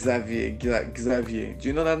Dolan. Xavier. Do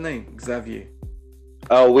you know that name? Xavier.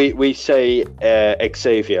 Oh, we say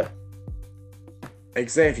Xavier.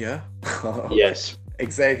 Xavier? Yes.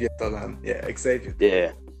 Xavier Dolan. Yeah, Xavier.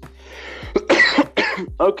 Yeah.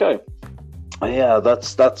 Okay. Yeah,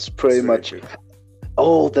 that's pretty much. Good.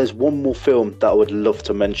 Oh, there's one more film that I would love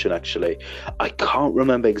to mention, actually. I can't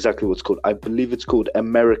remember exactly what it's called. I believe it's called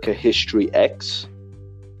America History X.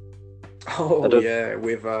 Oh, yeah,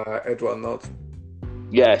 with Edward Norton.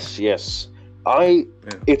 Yes. It's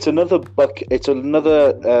another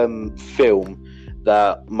film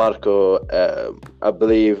that Marco, I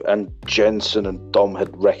believe, and Jensen and Dom had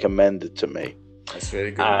recommended to me. That's a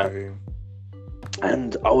really good movie.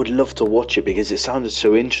 And I would love to watch it because it sounded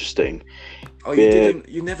so interesting. Oh, you didn't?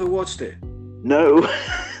 You never watched it? No,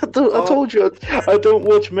 I told you I don't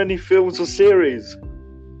watch many films or series.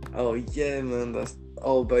 Oh yeah, man. That's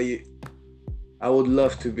but I would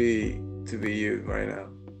love to be you right now,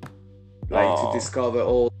 like to discover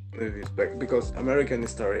all movies, because American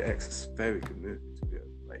History X is a very good movie. To be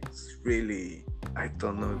honest. Like it's really, I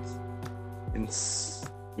don't know, it's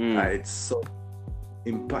so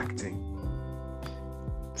impacting.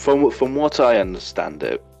 From what I understand,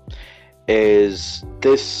 it is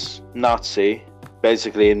this Nazi,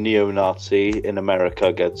 basically a neo-Nazi in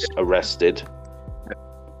America, gets arrested,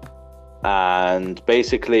 and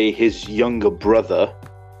basically his younger brother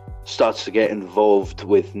starts to get involved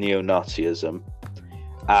with neo-Nazism,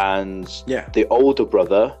 and the older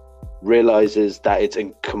brother realizes that it's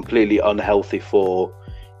completely unhealthy for,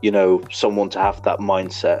 someone to have that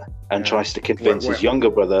mindset, and tries to convince his younger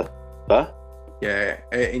brother. Yeah,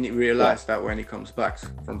 and he realized that when he comes back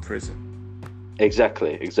from prison.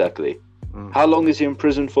 Exactly. How long is he in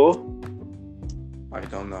prison for? I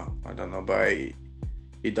don't know, but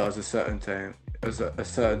he does a certain time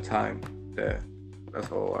there.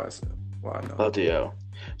 That's all I know. Bloody hell.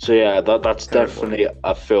 So yeah, that's definitely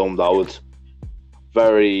a film that I would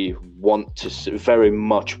very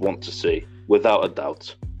much want to see, without a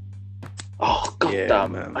doubt. Oh god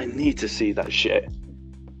damn, man. I need to see that shit.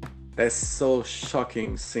 There's so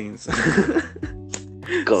shocking scenes.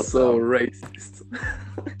 God so damn. Racist.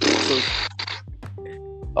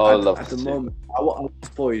 I love at the moment. I won't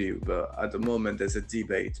spoil you, but at the moment there's a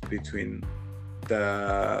debate between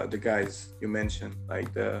the guys you mentioned,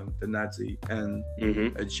 like the Nazi and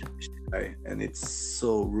a Jewish guy, and it's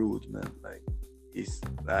so rude, man. Like it's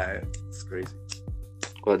crazy.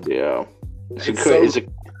 What the hell? At the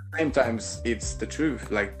same time, it's the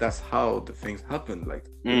truth. Like that's how the things happen. Like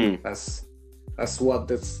that's what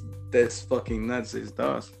this fucking Nazis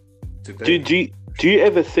does today. Do you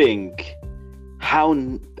ever think how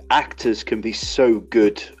actors can be so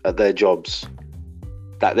good at their jobs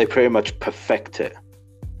that they pretty much perfect it?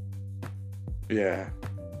 Yeah,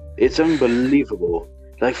 it's unbelievable.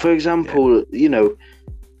 Like for example,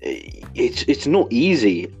 it's not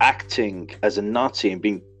easy acting as a Nazi and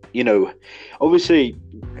being, obviously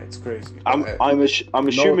it's crazy. I'm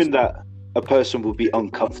assuming that a person will be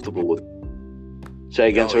uncomfortable with. Say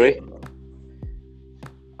again, sorry.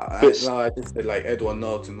 I just said like Edward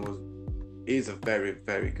Norton is a very,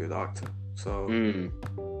 very good actor. So,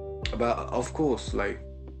 but of course, like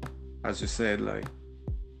as you said, like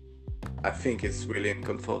I think it's really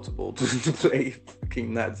uncomfortable to play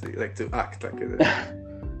fucking Nazi, like to act like it.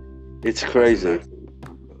 It's crazy.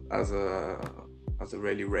 As a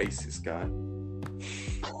really racist guy.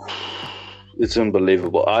 It's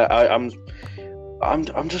unbelievable. I'm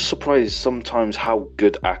just surprised sometimes how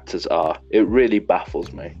good actors are. It really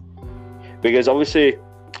baffles me, because obviously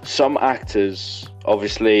some actors have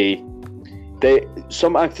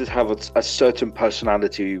a certain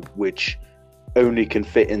personality which only can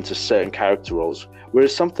fit into certain character roles,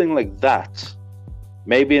 whereas something like that,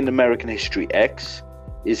 maybe in American History X,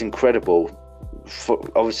 is incredible.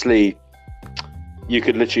 Obviously you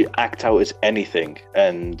could literally act out as anything,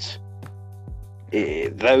 and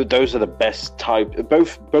those are the best type.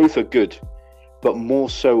 Both are good, but more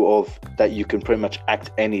so of that you can pretty much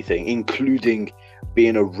act anything, including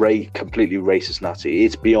being a completely racist Nazi.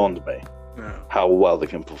 It's beyond me how well they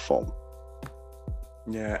can perform.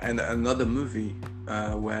 Yeah, and another movie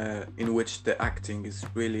in which the acting is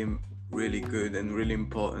really, really good and really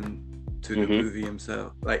important to the movie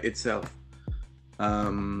itself.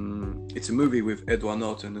 It's a movie with Edward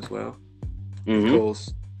Norton as well.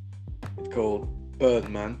 It's called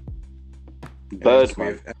Birdman. With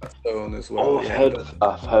Emma Stone as well.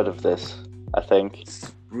 I've heard of this. I think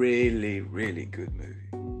it's really, really good movie.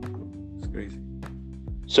 It's crazy.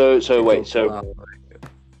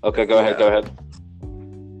 Okay, go ahead.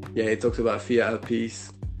 Yeah, it talks about theater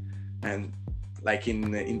piece, and like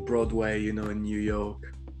in Broadway, in New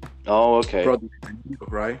York. Oh, okay. Broadway is in New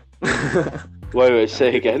York, right? Wait,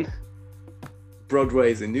 say again.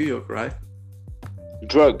 Broadway is in New York, right?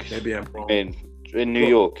 Drugs. Maybe I'm wrong. In New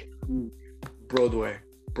York. Broadway.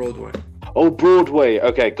 Oh, Broadway.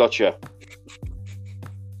 Okay, gotcha.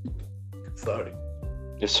 Sorry.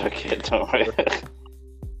 It's okay, don't worry.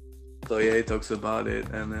 So yeah, it talks about it,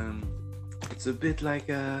 and it's a bit like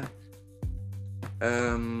a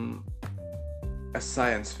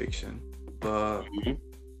science fiction, but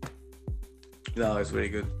no, it's really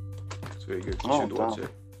good. It's really good. You should watch it.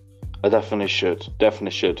 I definitely should.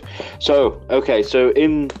 So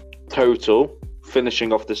in total,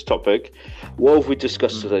 finishing off this topic, what have we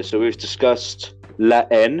discussed today? So we've discussed La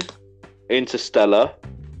N, Interstellar,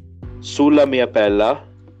 Sulla Mia Bella,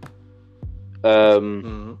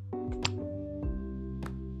 Um,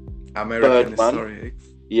 American Birdman. History X.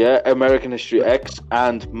 Yeah, American History X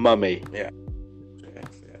and Mummy. Yeah.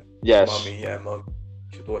 Yes. Mummy, yeah, Mummy.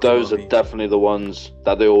 Should watch Those Mummy. are definitely the ones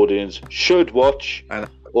that the audience should watch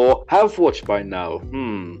or have watched by now.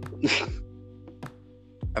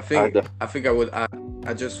 I think I would add.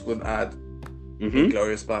 I just would add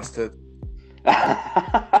Glorious Bastard.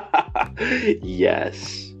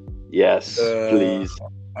 Yes, please.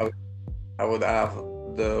 I would have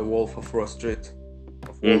the Wolf of Wall Street.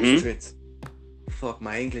 Wall Street. Fuck,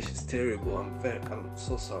 my English is terrible. I'm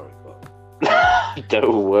so sorry, but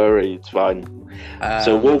don't worry, it's fine.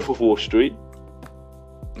 So Wolf of Wall Street.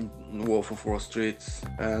 Wolf of Wall Street,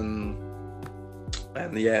 and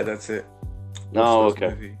yeah, that's it. Oh,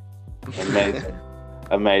 okay. Movie.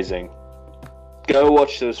 Amazing. Go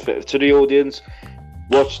watch those films. To the audience,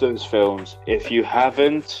 watch those films. If you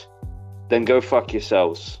haven't, then go fuck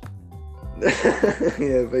yourselves.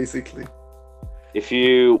 Yeah, basically. If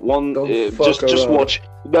you want, just watch.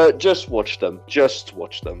 No, just watch them. Just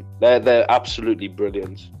watch them. They're absolutely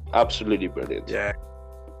brilliant. Absolutely brilliant. Yeah.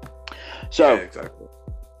 So, yeah, exactly.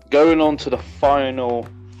 Going on to the final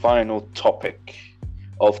topic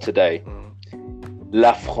of today.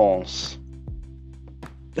 La France.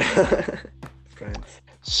 France.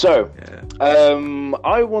 So,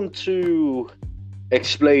 I want to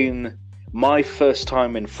explain my first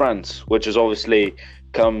time in France, which has obviously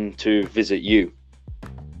come to visit you.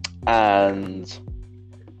 And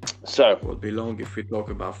so... It would be long if we talk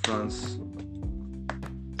about France.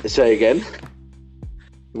 Say again?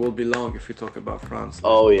 It will be long if we talk about France.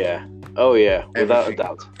 Oh yeah, without a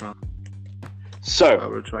doubt. So I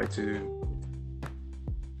will try to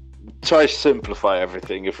simplify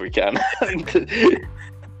everything if we can.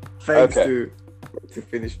 Thanks to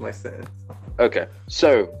finish my sentence. Okay,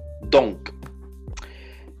 so donc,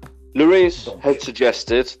 Louise had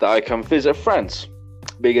suggested that I come visit France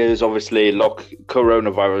because obviously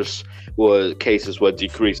coronavirus cases were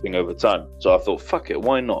decreasing over time. So I thought, fuck it,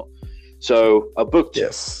 why not? So I booked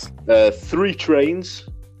 3 trains.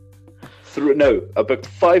 I booked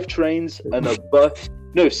 5 trains and a bus.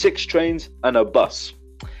 No, 6 trains and a bus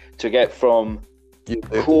to get from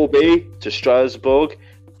Corby to Strasbourg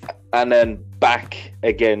and then back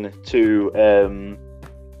again to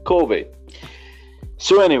Corby.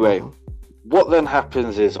 So anyway, what then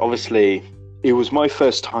happens is obviously it was my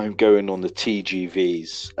first time going on the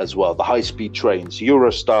TGVs as well, the high-speed trains,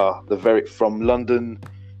 Eurostar, from London,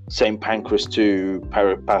 St. Pancras to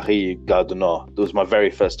Paris, Gare du Nord. It was my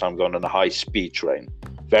very first time going on a high-speed train,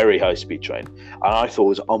 very high-speed train, and I thought it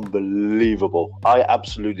was unbelievable. I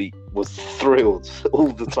absolutely was thrilled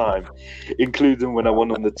all the time, including when I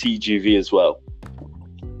went on the TGV as well.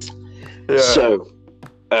 Yeah. So,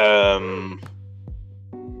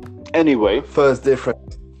 anyway, first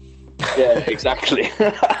difference. Yeah, exactly.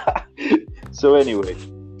 So anyway,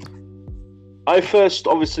 I first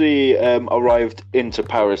obviously arrived into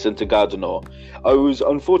Paris, into Gare du Nord. I was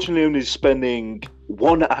unfortunately only spending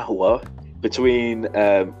 1 hour between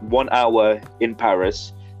 1 hour in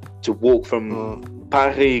Paris to walk from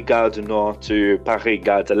Paris Gare du Nord to Paris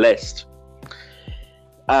Gare de l'Est.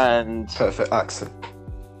 And perfect accent.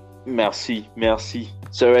 Merci.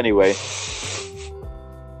 So anyway,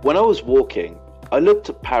 when I was walking, I looked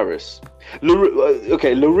at Paris.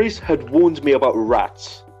 Larice had warned me about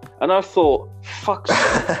rats. And I thought, fuck,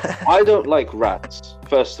 I don't like rats,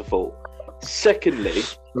 first of all. Secondly...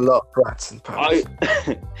 A lot of rats in Paris.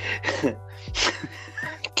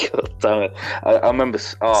 God damn it. I remember...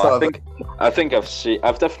 I think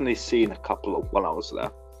I've definitely seen a couple when I was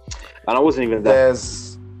there. And I wasn't even there.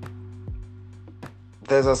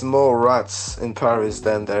 There's as more rats in Paris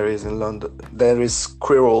than there is in London. There is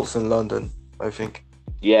squirrels in London, I think.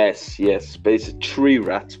 Yes. Basically, tree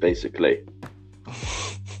rats, basically.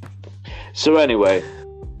 So anyway,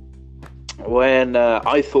 when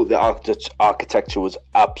I thought the architecture was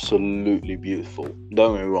absolutely beautiful.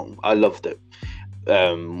 Don't get me wrong, I loved it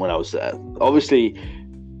when I was there. Obviously,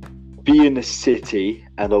 being a city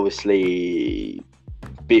and obviously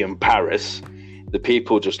being Paris, the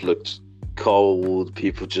people just looked cold.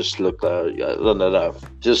 People just looked,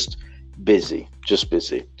 just busy.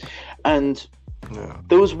 And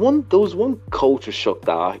there was one culture shock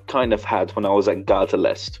that I kind of had when I was at Gare de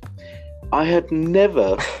l'Est. I had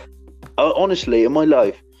never, honestly, in my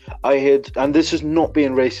life, and this is not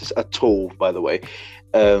being racist at all, by the way.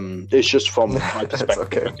 It's just from my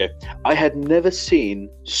perspective. Okay. I had never seen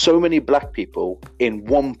so many black people in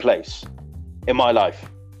one place in my life,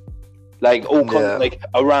 like like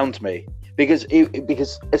around me, because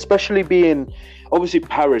especially being, obviously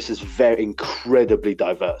Paris is very incredibly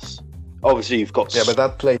diverse. Obviously, you've got Yeah, but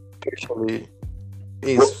that place actually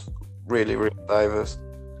is really, really diverse.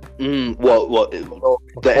 what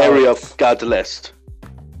the area of Gare de l'Est.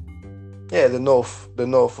 Yeah, the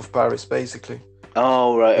north of Paris, basically.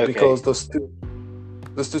 Oh right, okay. Because those two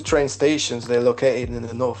train stations, they're located in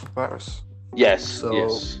the north of Paris. Yes, So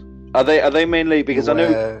yes. Are they mainly because I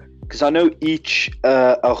know each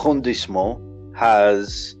arrondissement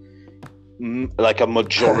has like a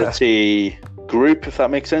majority group, if that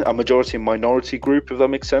makes sense, a majority minority group, if that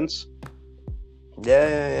makes sense.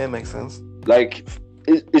 Yeah, makes sense. Like,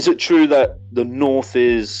 is it true that the north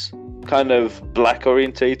is kind of black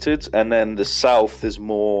orientated, and then the south is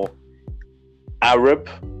more Arab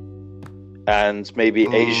and maybe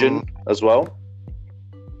Asian as well?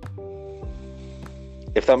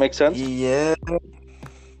 If that makes sense? Yeah,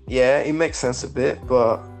 it makes sense a bit,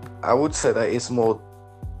 but I would say that it's more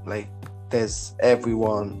like there's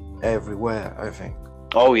everyone everywhere, I think.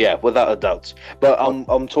 Oh yeah, without a doubt. But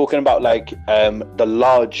I'm talking about like the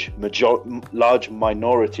large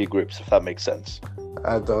minority groups, if that makes sense.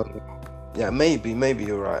 I don't. Yeah, maybe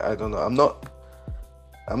you're right. I don't know. I'm not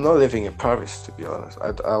living in Paris, to be honest.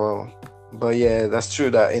 But yeah, that's true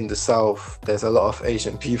that in the south there's a lot of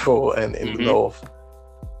Asian people, and in the north,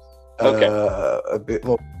 a bit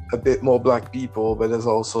more black people. But there's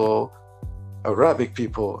also Arabic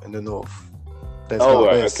people in the north. There's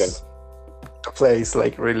a place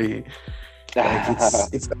like really, like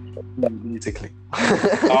it's basically.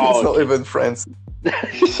 It's not even France.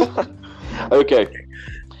 Okay,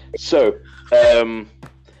 so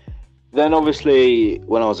then obviously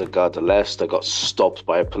when I was at Gare de l'Est, I got stopped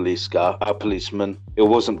by a policeman. It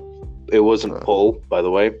wasn't Paul, by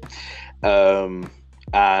the way,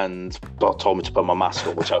 and told me to put my mask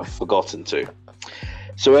on, which I've forgotten to.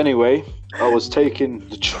 So anyway, I was taking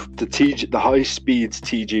the high-speed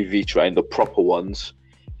TGV train, the proper ones,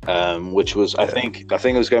 which was I think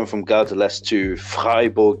it was going from Gare de l'Est to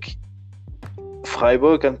Freiburg.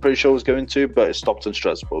 I'm pretty sure it was going to, but it stopped in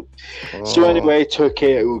Strasbourg. So anyway, took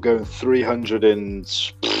it. We were going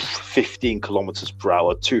 315 kilometers per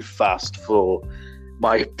hour, too fast for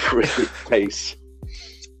my pretty pace.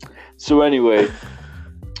 So anyway,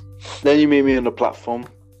 then you meet me on the platform.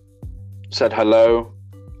 Said hello.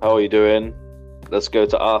 How are you doing? Let's go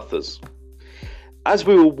to Arthur's. As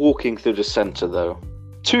we were walking through the centre, though,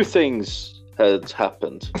 two things had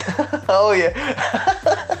happened. Oh yeah.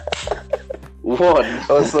 One.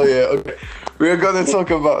 Oh, so yeah. Okay, we're gonna talk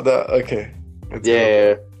about that. Okay.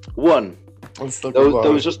 One. Let's talk about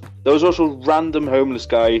there was also a random homeless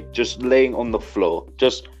guy just laying on the floor,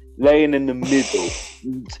 just laying in the middle,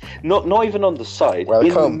 not even on the side,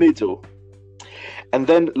 in the middle. And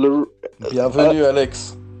then Bienvenue,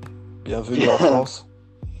 Alex. Bienvenue en France.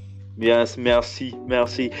 Yes, merci.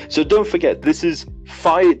 So don't forget, this is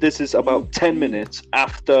about 10 minutes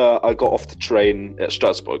after I got off the train at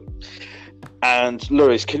Strasbourg. And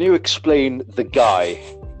Loris, can you explain the guy,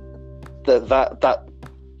 that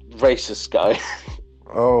racist guy?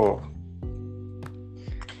 Oh.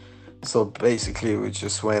 So basically, we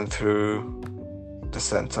just went through the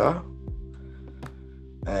center,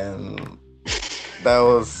 and that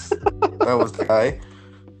was the guy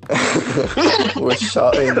who was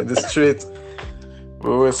shouting in the street. We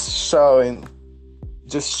were shouting.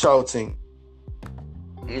 Just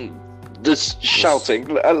shouting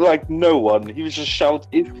like no one. He was just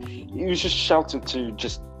shouting. He was just shouting to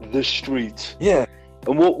just the street. Yeah.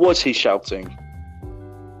 And what was he shouting?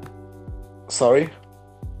 Sorry.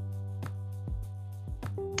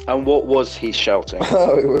 And what was he shouting?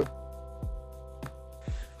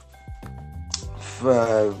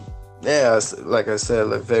 Yeah, like I said,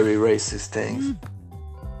 like very racist things.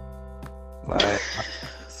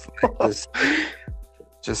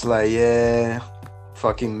 Just like, yeah,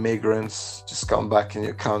 fucking migrants, just come back in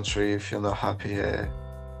your country if you're not happy here.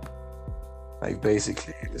 Like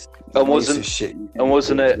basically,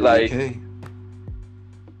 wasn't it like? UK.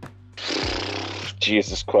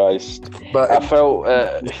 Jesus Christ! But I felt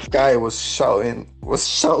this guy was shouting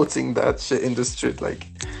that shit in the street, like.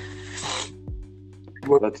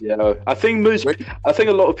 But yeah, I think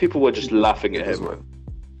a lot of people were just laughing at him. Well.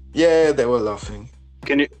 Yeah, they were laughing.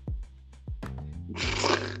 Can you?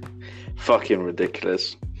 Fucking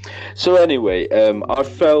ridiculous. So anyway, I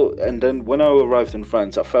felt, and then when I arrived in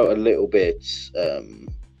France, I felt a little bit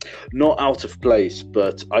not out of place,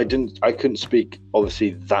 but I couldn't speak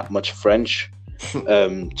obviously that much French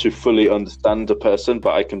to fully understand the person,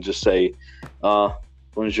 but I can just say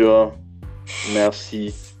bonjour,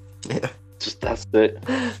 merci. Yeah. Just that's it.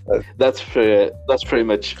 That's pretty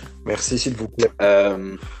much. Merci s'il vous plaît.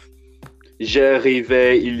 J'ai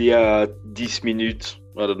arrivé il y a 10 minutes.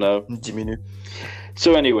 I don't know. Diminue.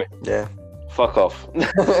 So anyway, Yeah. fuck off.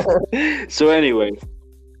 So anyway,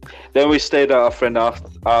 then we stayed at our friend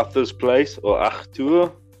Arthur's place, or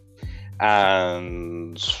Arthur,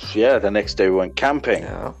 and yeah, the next day we went camping.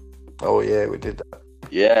 Yeah. Oh yeah, we did that.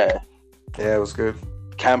 Yeah, Yeah, it was good.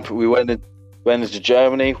 We went into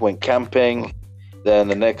Germany, went camping. Then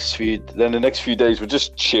the next few days were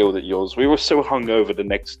just chilled at yours. We were so hungover the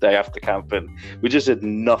next day after camping. We just did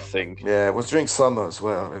nothing. Yeah, it was during summer as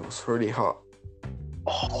well. It was really hot.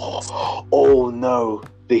 Oh no,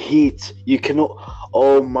 the heat. You cannot.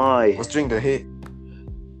 Oh my. It was during the heat.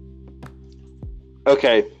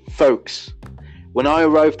 Okay, folks. When I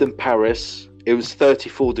arrived in Paris, it was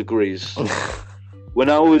 34 degrees. When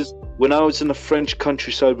I was in the French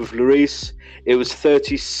countryside with Larice, it was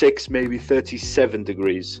 36, maybe 37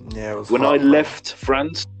 degrees. Yeah, it was When hot, I man. left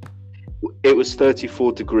France, it was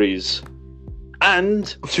 34 degrees.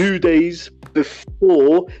 And 2 days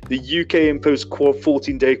before the UK imposed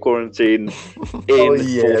 14-day quarantine for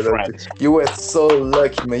France. You were so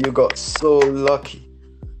lucky, man. You got so lucky.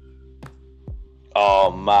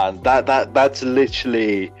 Oh man, that's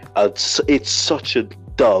literally it's such a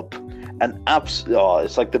dub.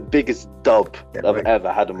 It's like the biggest dub I've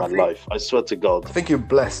ever had in my life. I swear to God. I think you're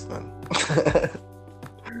blessed, man.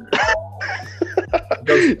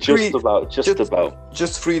 Just about.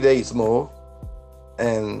 Just 3 days more,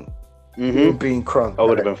 and you'll be in crunk. I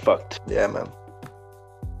would have been fucked. Yeah, man.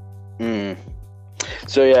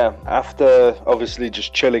 So yeah, after obviously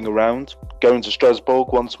just chilling around, going to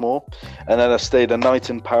Strasbourg once more, and then I stayed a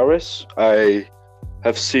night in Paris. I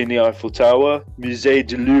have seen the Eiffel Tower, Musée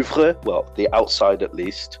du Louvre, well, the outside at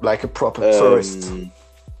least. Like a proper tourist.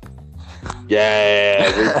 Yeah,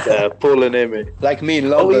 with Paul and Amy. Like me in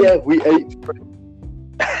London. Oh yeah, we ate.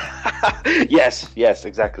 Yes,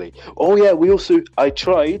 exactly. Oh yeah, I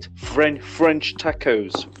tried French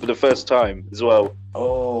tacos for the first time as well.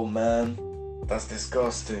 Oh man, that's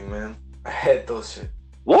disgusting, man. I hate those shit.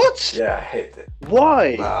 What? Yeah, I hate it.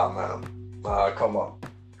 Why? Nah, man. Nah, come on.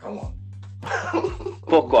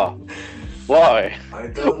 Pourquoi? Why? I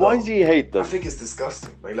don't know. Why do you hate them? I think it's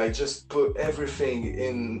disgusting. Like just put everything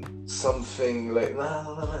in something like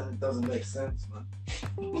nah, it doesn't make sense, man.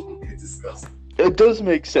 It's disgusting. It does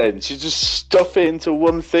make sense. You just stuff it into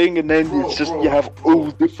one thing, and then you have all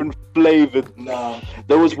different flavored. Nah.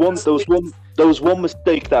 There was one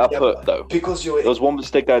mistake that I put though. Because there was one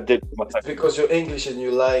mistake that I did. Because you're English and you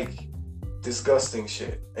like disgusting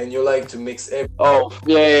shit, and you like to mix everything. Oh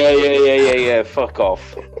yeah. Fuck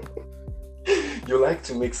off. You like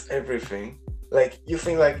to mix everything. Like you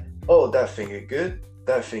think like, oh, that thing is good.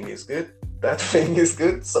 That thing is good. That thing is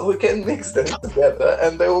good, so we can mix them together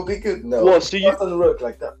and they will be good. No, what, so it doesn't work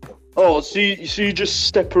like that. Oh, so you just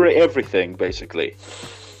separate everything, basically?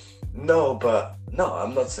 No,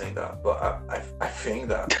 I'm not saying that. But I think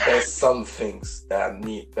that there's some things that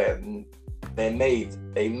they made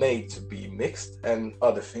to be mixed, and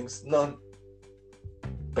other things none.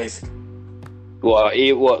 Basically.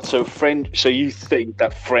 So you think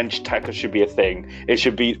that French taco should be a thing? It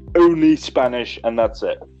should be only Spanish, and that's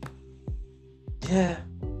it. Yeah,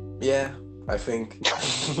 I think.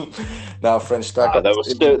 Now French taco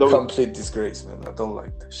is a complete disgrace, man. I don't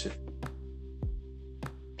like that shit.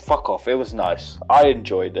 Fuck off! It was nice. I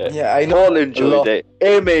enjoyed it. Yeah, I know. Paul enjoyed it.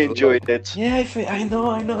 Amy enjoyed it. Yeah, I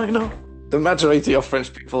know. The majority of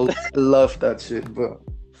French people love that shit, but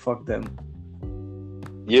fuck them.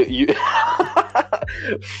 You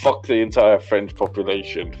fuck the entire French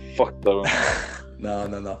population. Fuck them.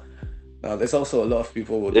 No. No, there's also a lot of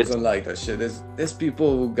people who doesn't like that shit. There's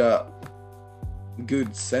people who got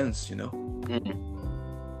good sense, you know.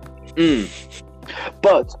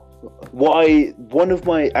 But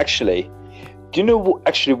do you know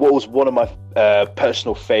what was one of my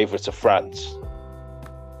personal favorites of France?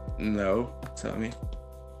 No, tell me.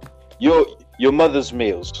 Your mother's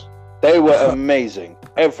meals. They were amazing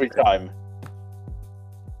every time.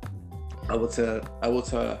 I will tell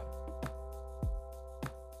her.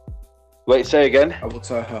 Wait, say again? I will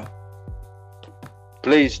tell her.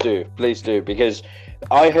 Please do, because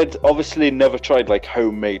I had obviously never tried like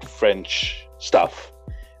homemade French stuff,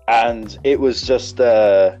 and it was just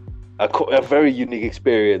a very unique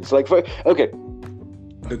experience. Like, hear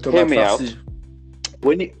me out.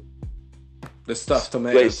 The stuffed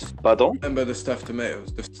tomatoes. Wait, pardon? Remember the stuffed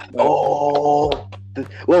tomatoes?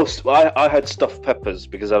 I had stuffed peppers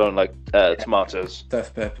because I don't like tomatoes.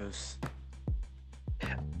 Stuffed peppers.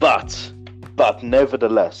 But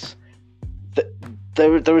nevertheless,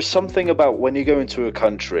 there is something about when you go into a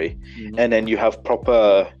country and then you have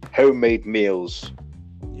proper homemade meals,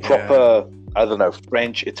 proper I don't know,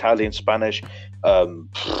 French, Italian, Spanish,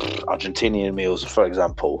 Argentinian meals, for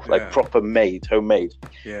example, like proper made, homemade.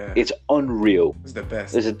 Yeah. It's unreal. It's the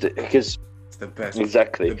best. Because it's the best.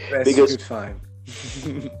 Exactly. The best because you could find.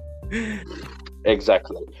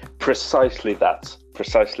 Exactly. Precisely that.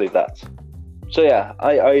 So yeah,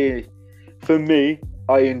 I for me,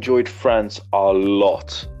 I enjoyed France a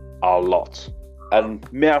lot. And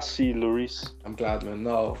merci, Lloris. I'm glad, man.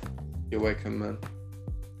 No, you're welcome, man.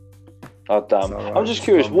 Oh damn! Right. I'm just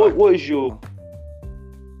curious. What is your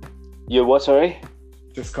what? Sorry.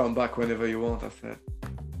 Just come back whenever you want. I said.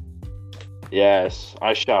 Yes,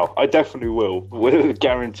 I shall. I definitely will.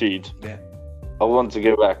 Guaranteed. Yeah. I want to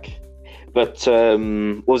go back. But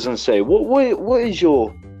what was I gonna say? What is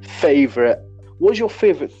your favorite? What is your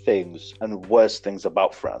favorite things and worst things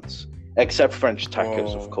about France? Except French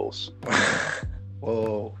tacos, of course.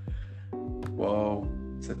 Whoa.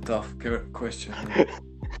 It's a tough question.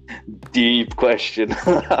 Deep question.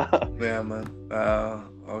 Yeah, man.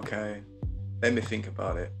 Okay. Let me think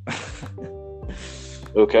about it.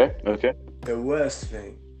 Okay. The worst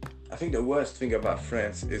thing. I think the worst thing about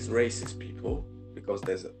France is racist people, because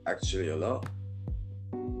there's actually a lot.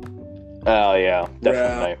 Oh yeah,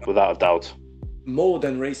 definitely, without a doubt. More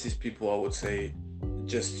than racist people, I would say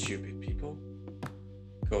just stupid people.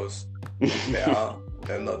 Because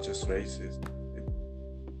they're not just racist.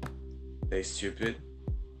 They're stupid.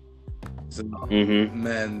 There's a lot of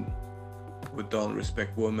men who don't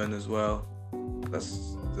respect women as well.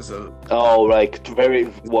 Like very.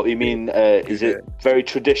 What you mean? Is it very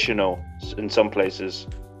traditional in some places?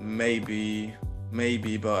 Maybe,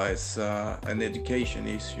 but it's an education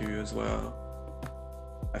issue as well.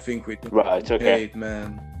 I think we educate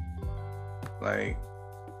men, like,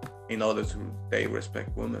 in order they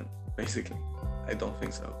respect women. Basically, I don't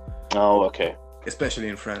think so. Oh, okay. Especially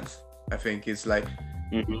in France, I think it's like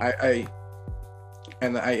I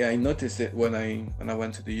noticed it when I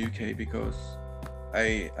went to the UK, because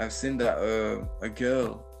I've seen that a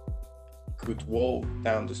girl could walk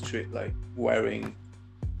down the street like wearing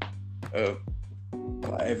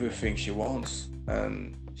everything she wants,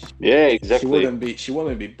 and exactly. She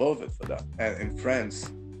wouldn't be bothered for that. And in France,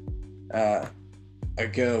 a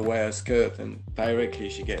girl wears a skirt and directly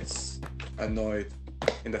she gets annoyed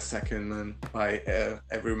in the second man by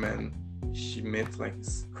every man she meets. Like,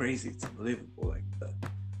 it's crazy. It's unbelievable. Like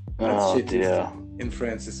that shit in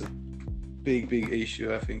France is a big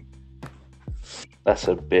issue, I think. That's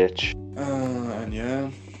a bitch. And yeah,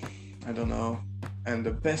 I don't know. And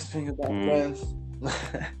the best thing about France,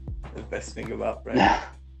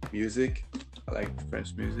 music. I like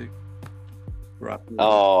French music. Rap music.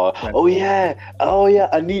 Oh yeah.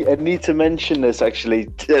 I need to mention this actually.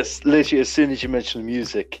 Just literally as soon as you mentioned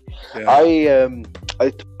music,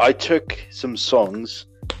 I took some songs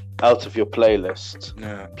out of your playlists.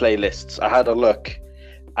 I had a look,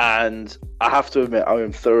 and I have to admit I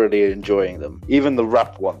am thoroughly enjoying them. Even the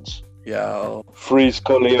rap ones. Yeah.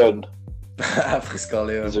 Friscolion.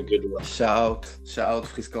 Friscolion is a good one. Shout out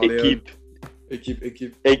Friscolion.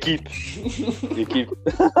 Équipe.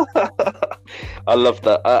 I love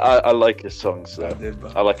that. I like his songs.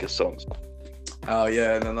 I like his songs. Oh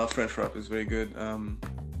yeah, no, French rap is very good.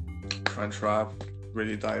 French rap,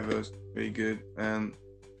 really diverse, very good, and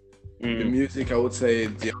the music, I would say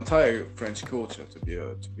the entire French culture. To be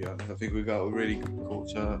honest, I think we got a really good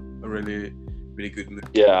culture, a really good music.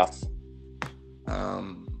 Yeah.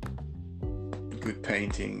 Good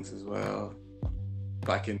paintings as well.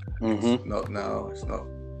 Back in not now. It's not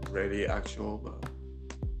really actual, but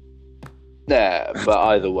yeah. But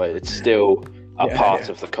either way, it's still a part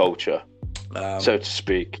of the culture, so to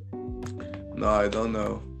speak. No, I don't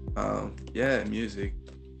know. Music.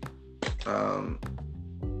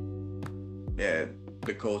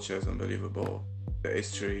 The culture is unbelievable. The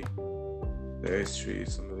history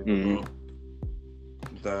is unbelievable.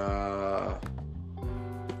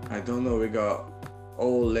 I don't know. We got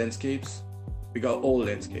all landscapes. We got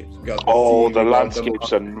the sea, the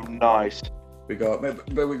landscapes are nice. But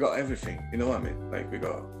we got everything. You know what I mean? Like we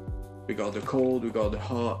got the cold, we got the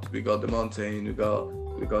hot, we got the mountain, we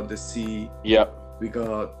got the sea. Yeah. We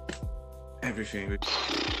got everything.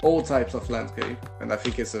 All types of landscape, and I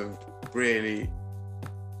think it's a really,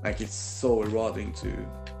 like, it's so rewarding to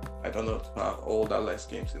have all that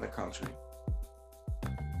landscapes in the country.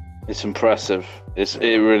 It's impressive. It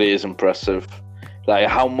really is impressive. Like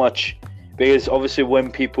how much. Because obviously when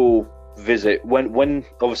people visit, when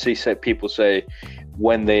obviously people say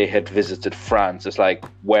when they had visited France, it's like,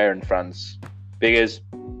 where in France? Because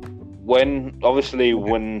when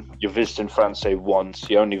you're visiting France, say once,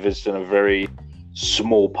 you're only visiting a very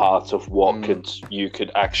small part of what you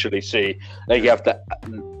could actually see. Like you have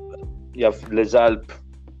Les Alpes,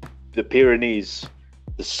 the Pyrenees,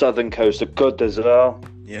 the southern coast, the Côte d'Azur.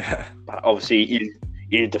 Yeah. Obviously,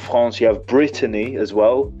 Ile-de-France. You have Brittany as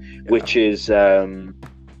well, which is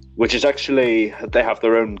actually, they have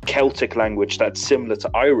their own Celtic language that's similar to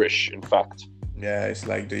Irish, in fact. Yeah, it's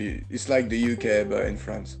like the UK but in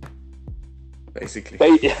France, basically.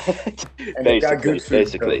 They got good food.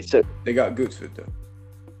 Basically, so they got good food though.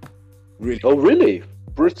 Really? Oh, really?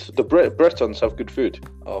 The Bretons have good food.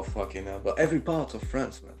 Oh, fucking hell! But every part of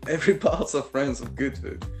France, man. Every part of France have good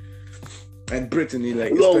food, and Brittany,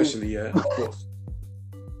 like especially, yeah, of course.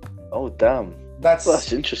 Oh, damn! That's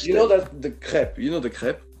interesting. You know that the crepe. You know the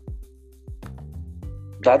crepe.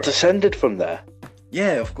 That descended from there.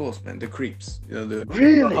 Yeah, of course, man. The crepes. You know the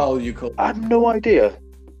really how you call. I had no idea.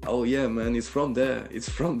 Oh yeah, man. It's from there. It's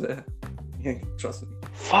from there. Yeah, trust me.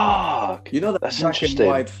 Fuck. You know that That's black and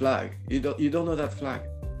white flag. You don't know that flag,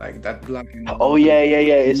 like that black. And oh yeah.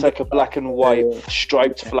 It's like a black and white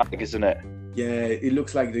striped flag, isn't it? Yeah, it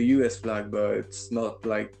looks like the US flag, but it's not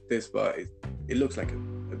like this. But it looks like a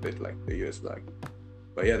bit like the US flag.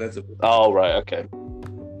 But yeah, that's a. Oh right, okay.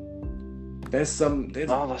 There's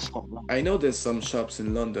that's not wrong. I know there's some shops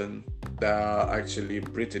in London that are actually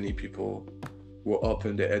Brittany people who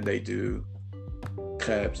open there and they do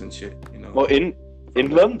crepes and shit, you know. Well, in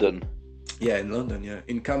London? Yeah, in London, yeah.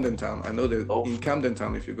 In Camden Town. I know that in Camden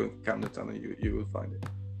Town, if you go to Camden Town, you will find it.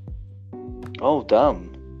 Oh,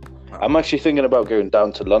 damn. I'm actually thinking about going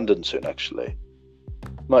down to London soon, actually.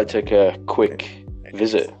 Might take a quick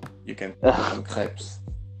visit. You can some crepes.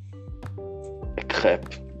 A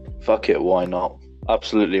crepe. Fuck it, why not?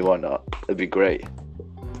 Absolutely, why not? It'd be great.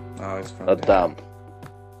 Oh, it's from there. Damn.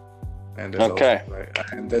 And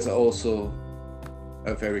there's also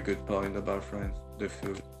a very good point about France. The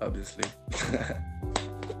food, obviously.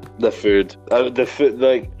 The food,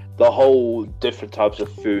 like the whole different types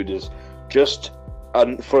of food is just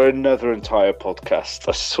for another entire podcast.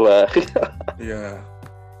 I swear. Yeah,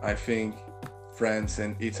 I think France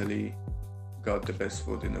and Italy got the best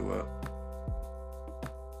food in the world.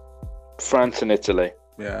 France and Italy.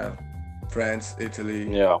 Yeah, France, Italy.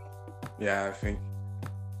 Yeah. Yeah, I think.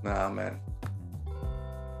 Nah, man.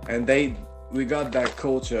 And we got that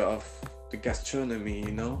culture of the gastronomy,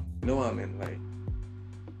 you know what I mean, like,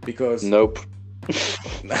 because nope.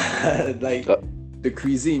 like the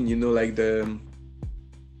cuisine, you know, like I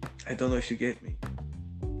don't know if you get me.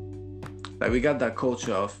 Like we got that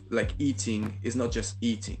culture of like eating is not just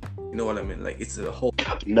eating, you know what I mean? Like it's a whole.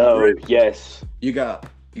 No. Yes. You got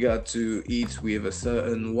to eat with a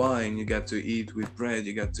certain wine. You got to eat with bread.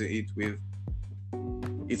 You got to eat with.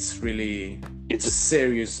 It's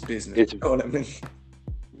serious business. You know what I mean?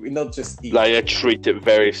 We're not just eating. Like I treat it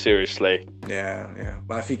very seriously. Yeah.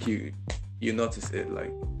 But I think you notice it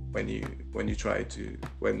like when you try to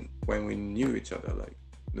when we knew each other, like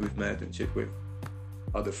we've met and shit with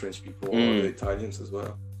other French people or other Italians as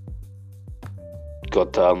well.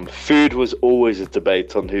 God damn, food was always a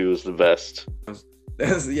debate on who was the best.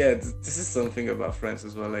 This is something about France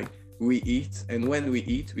as well. Like we eat, and when we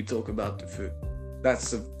eat, we talk about the food.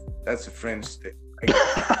 That's a French thing. Like,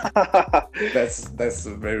 that's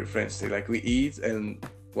a very French thing. Like we eat, and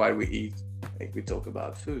while we eat, like we talk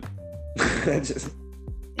about food.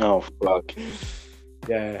 Oh fuck.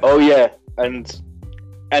 Yeah. Oh yeah, and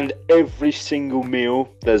every single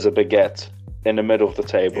meal there's a baguette in the middle of the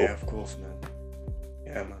table. Yeah, of course, man.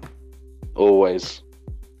 Yeah, man. Always.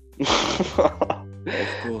 Of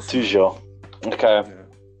course. Toujours. Okay. Yeah.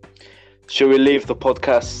 Shall we leave the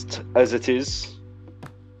podcast as it is?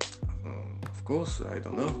 Of course, I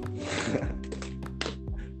don't know.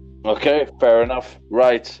 Okay, fair enough.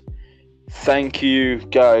 Right. Thank you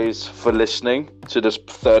guys for listening to this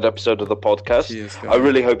third episode of the podcast. Cheers, I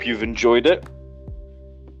really hope you've enjoyed it.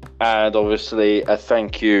 And obviously a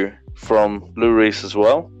thank you from Luis as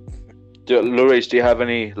well. Luis, do you have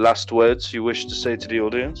any last words you wish to say to the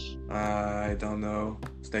audience? I don't know.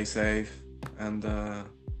 Stay safe and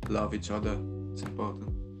love each other. It's important.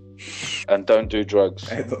 And don't do drugs.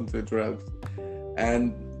 I don't do drugs.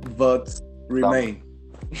 But remain.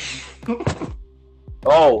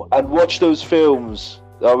 Oh, and watch those films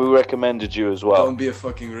that we recommended you as well. Don't be a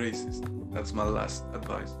fucking racist. That's my last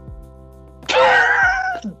advice.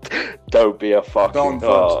 Don't be a fucking. Don't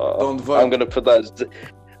vote. Don't vote. I'm gonna put that as.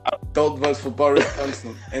 Don't vote for Boris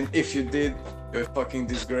Johnson. And if you did, you're a fucking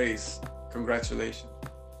disgrace. Congratulations.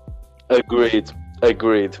 Agreed.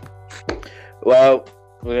 Well,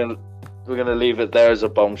 we're gonna leave it there as a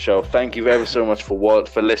bombshell. Thank you ever so much for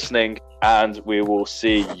listening, and we will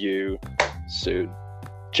see you soon.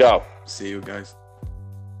 Ciao. See you guys.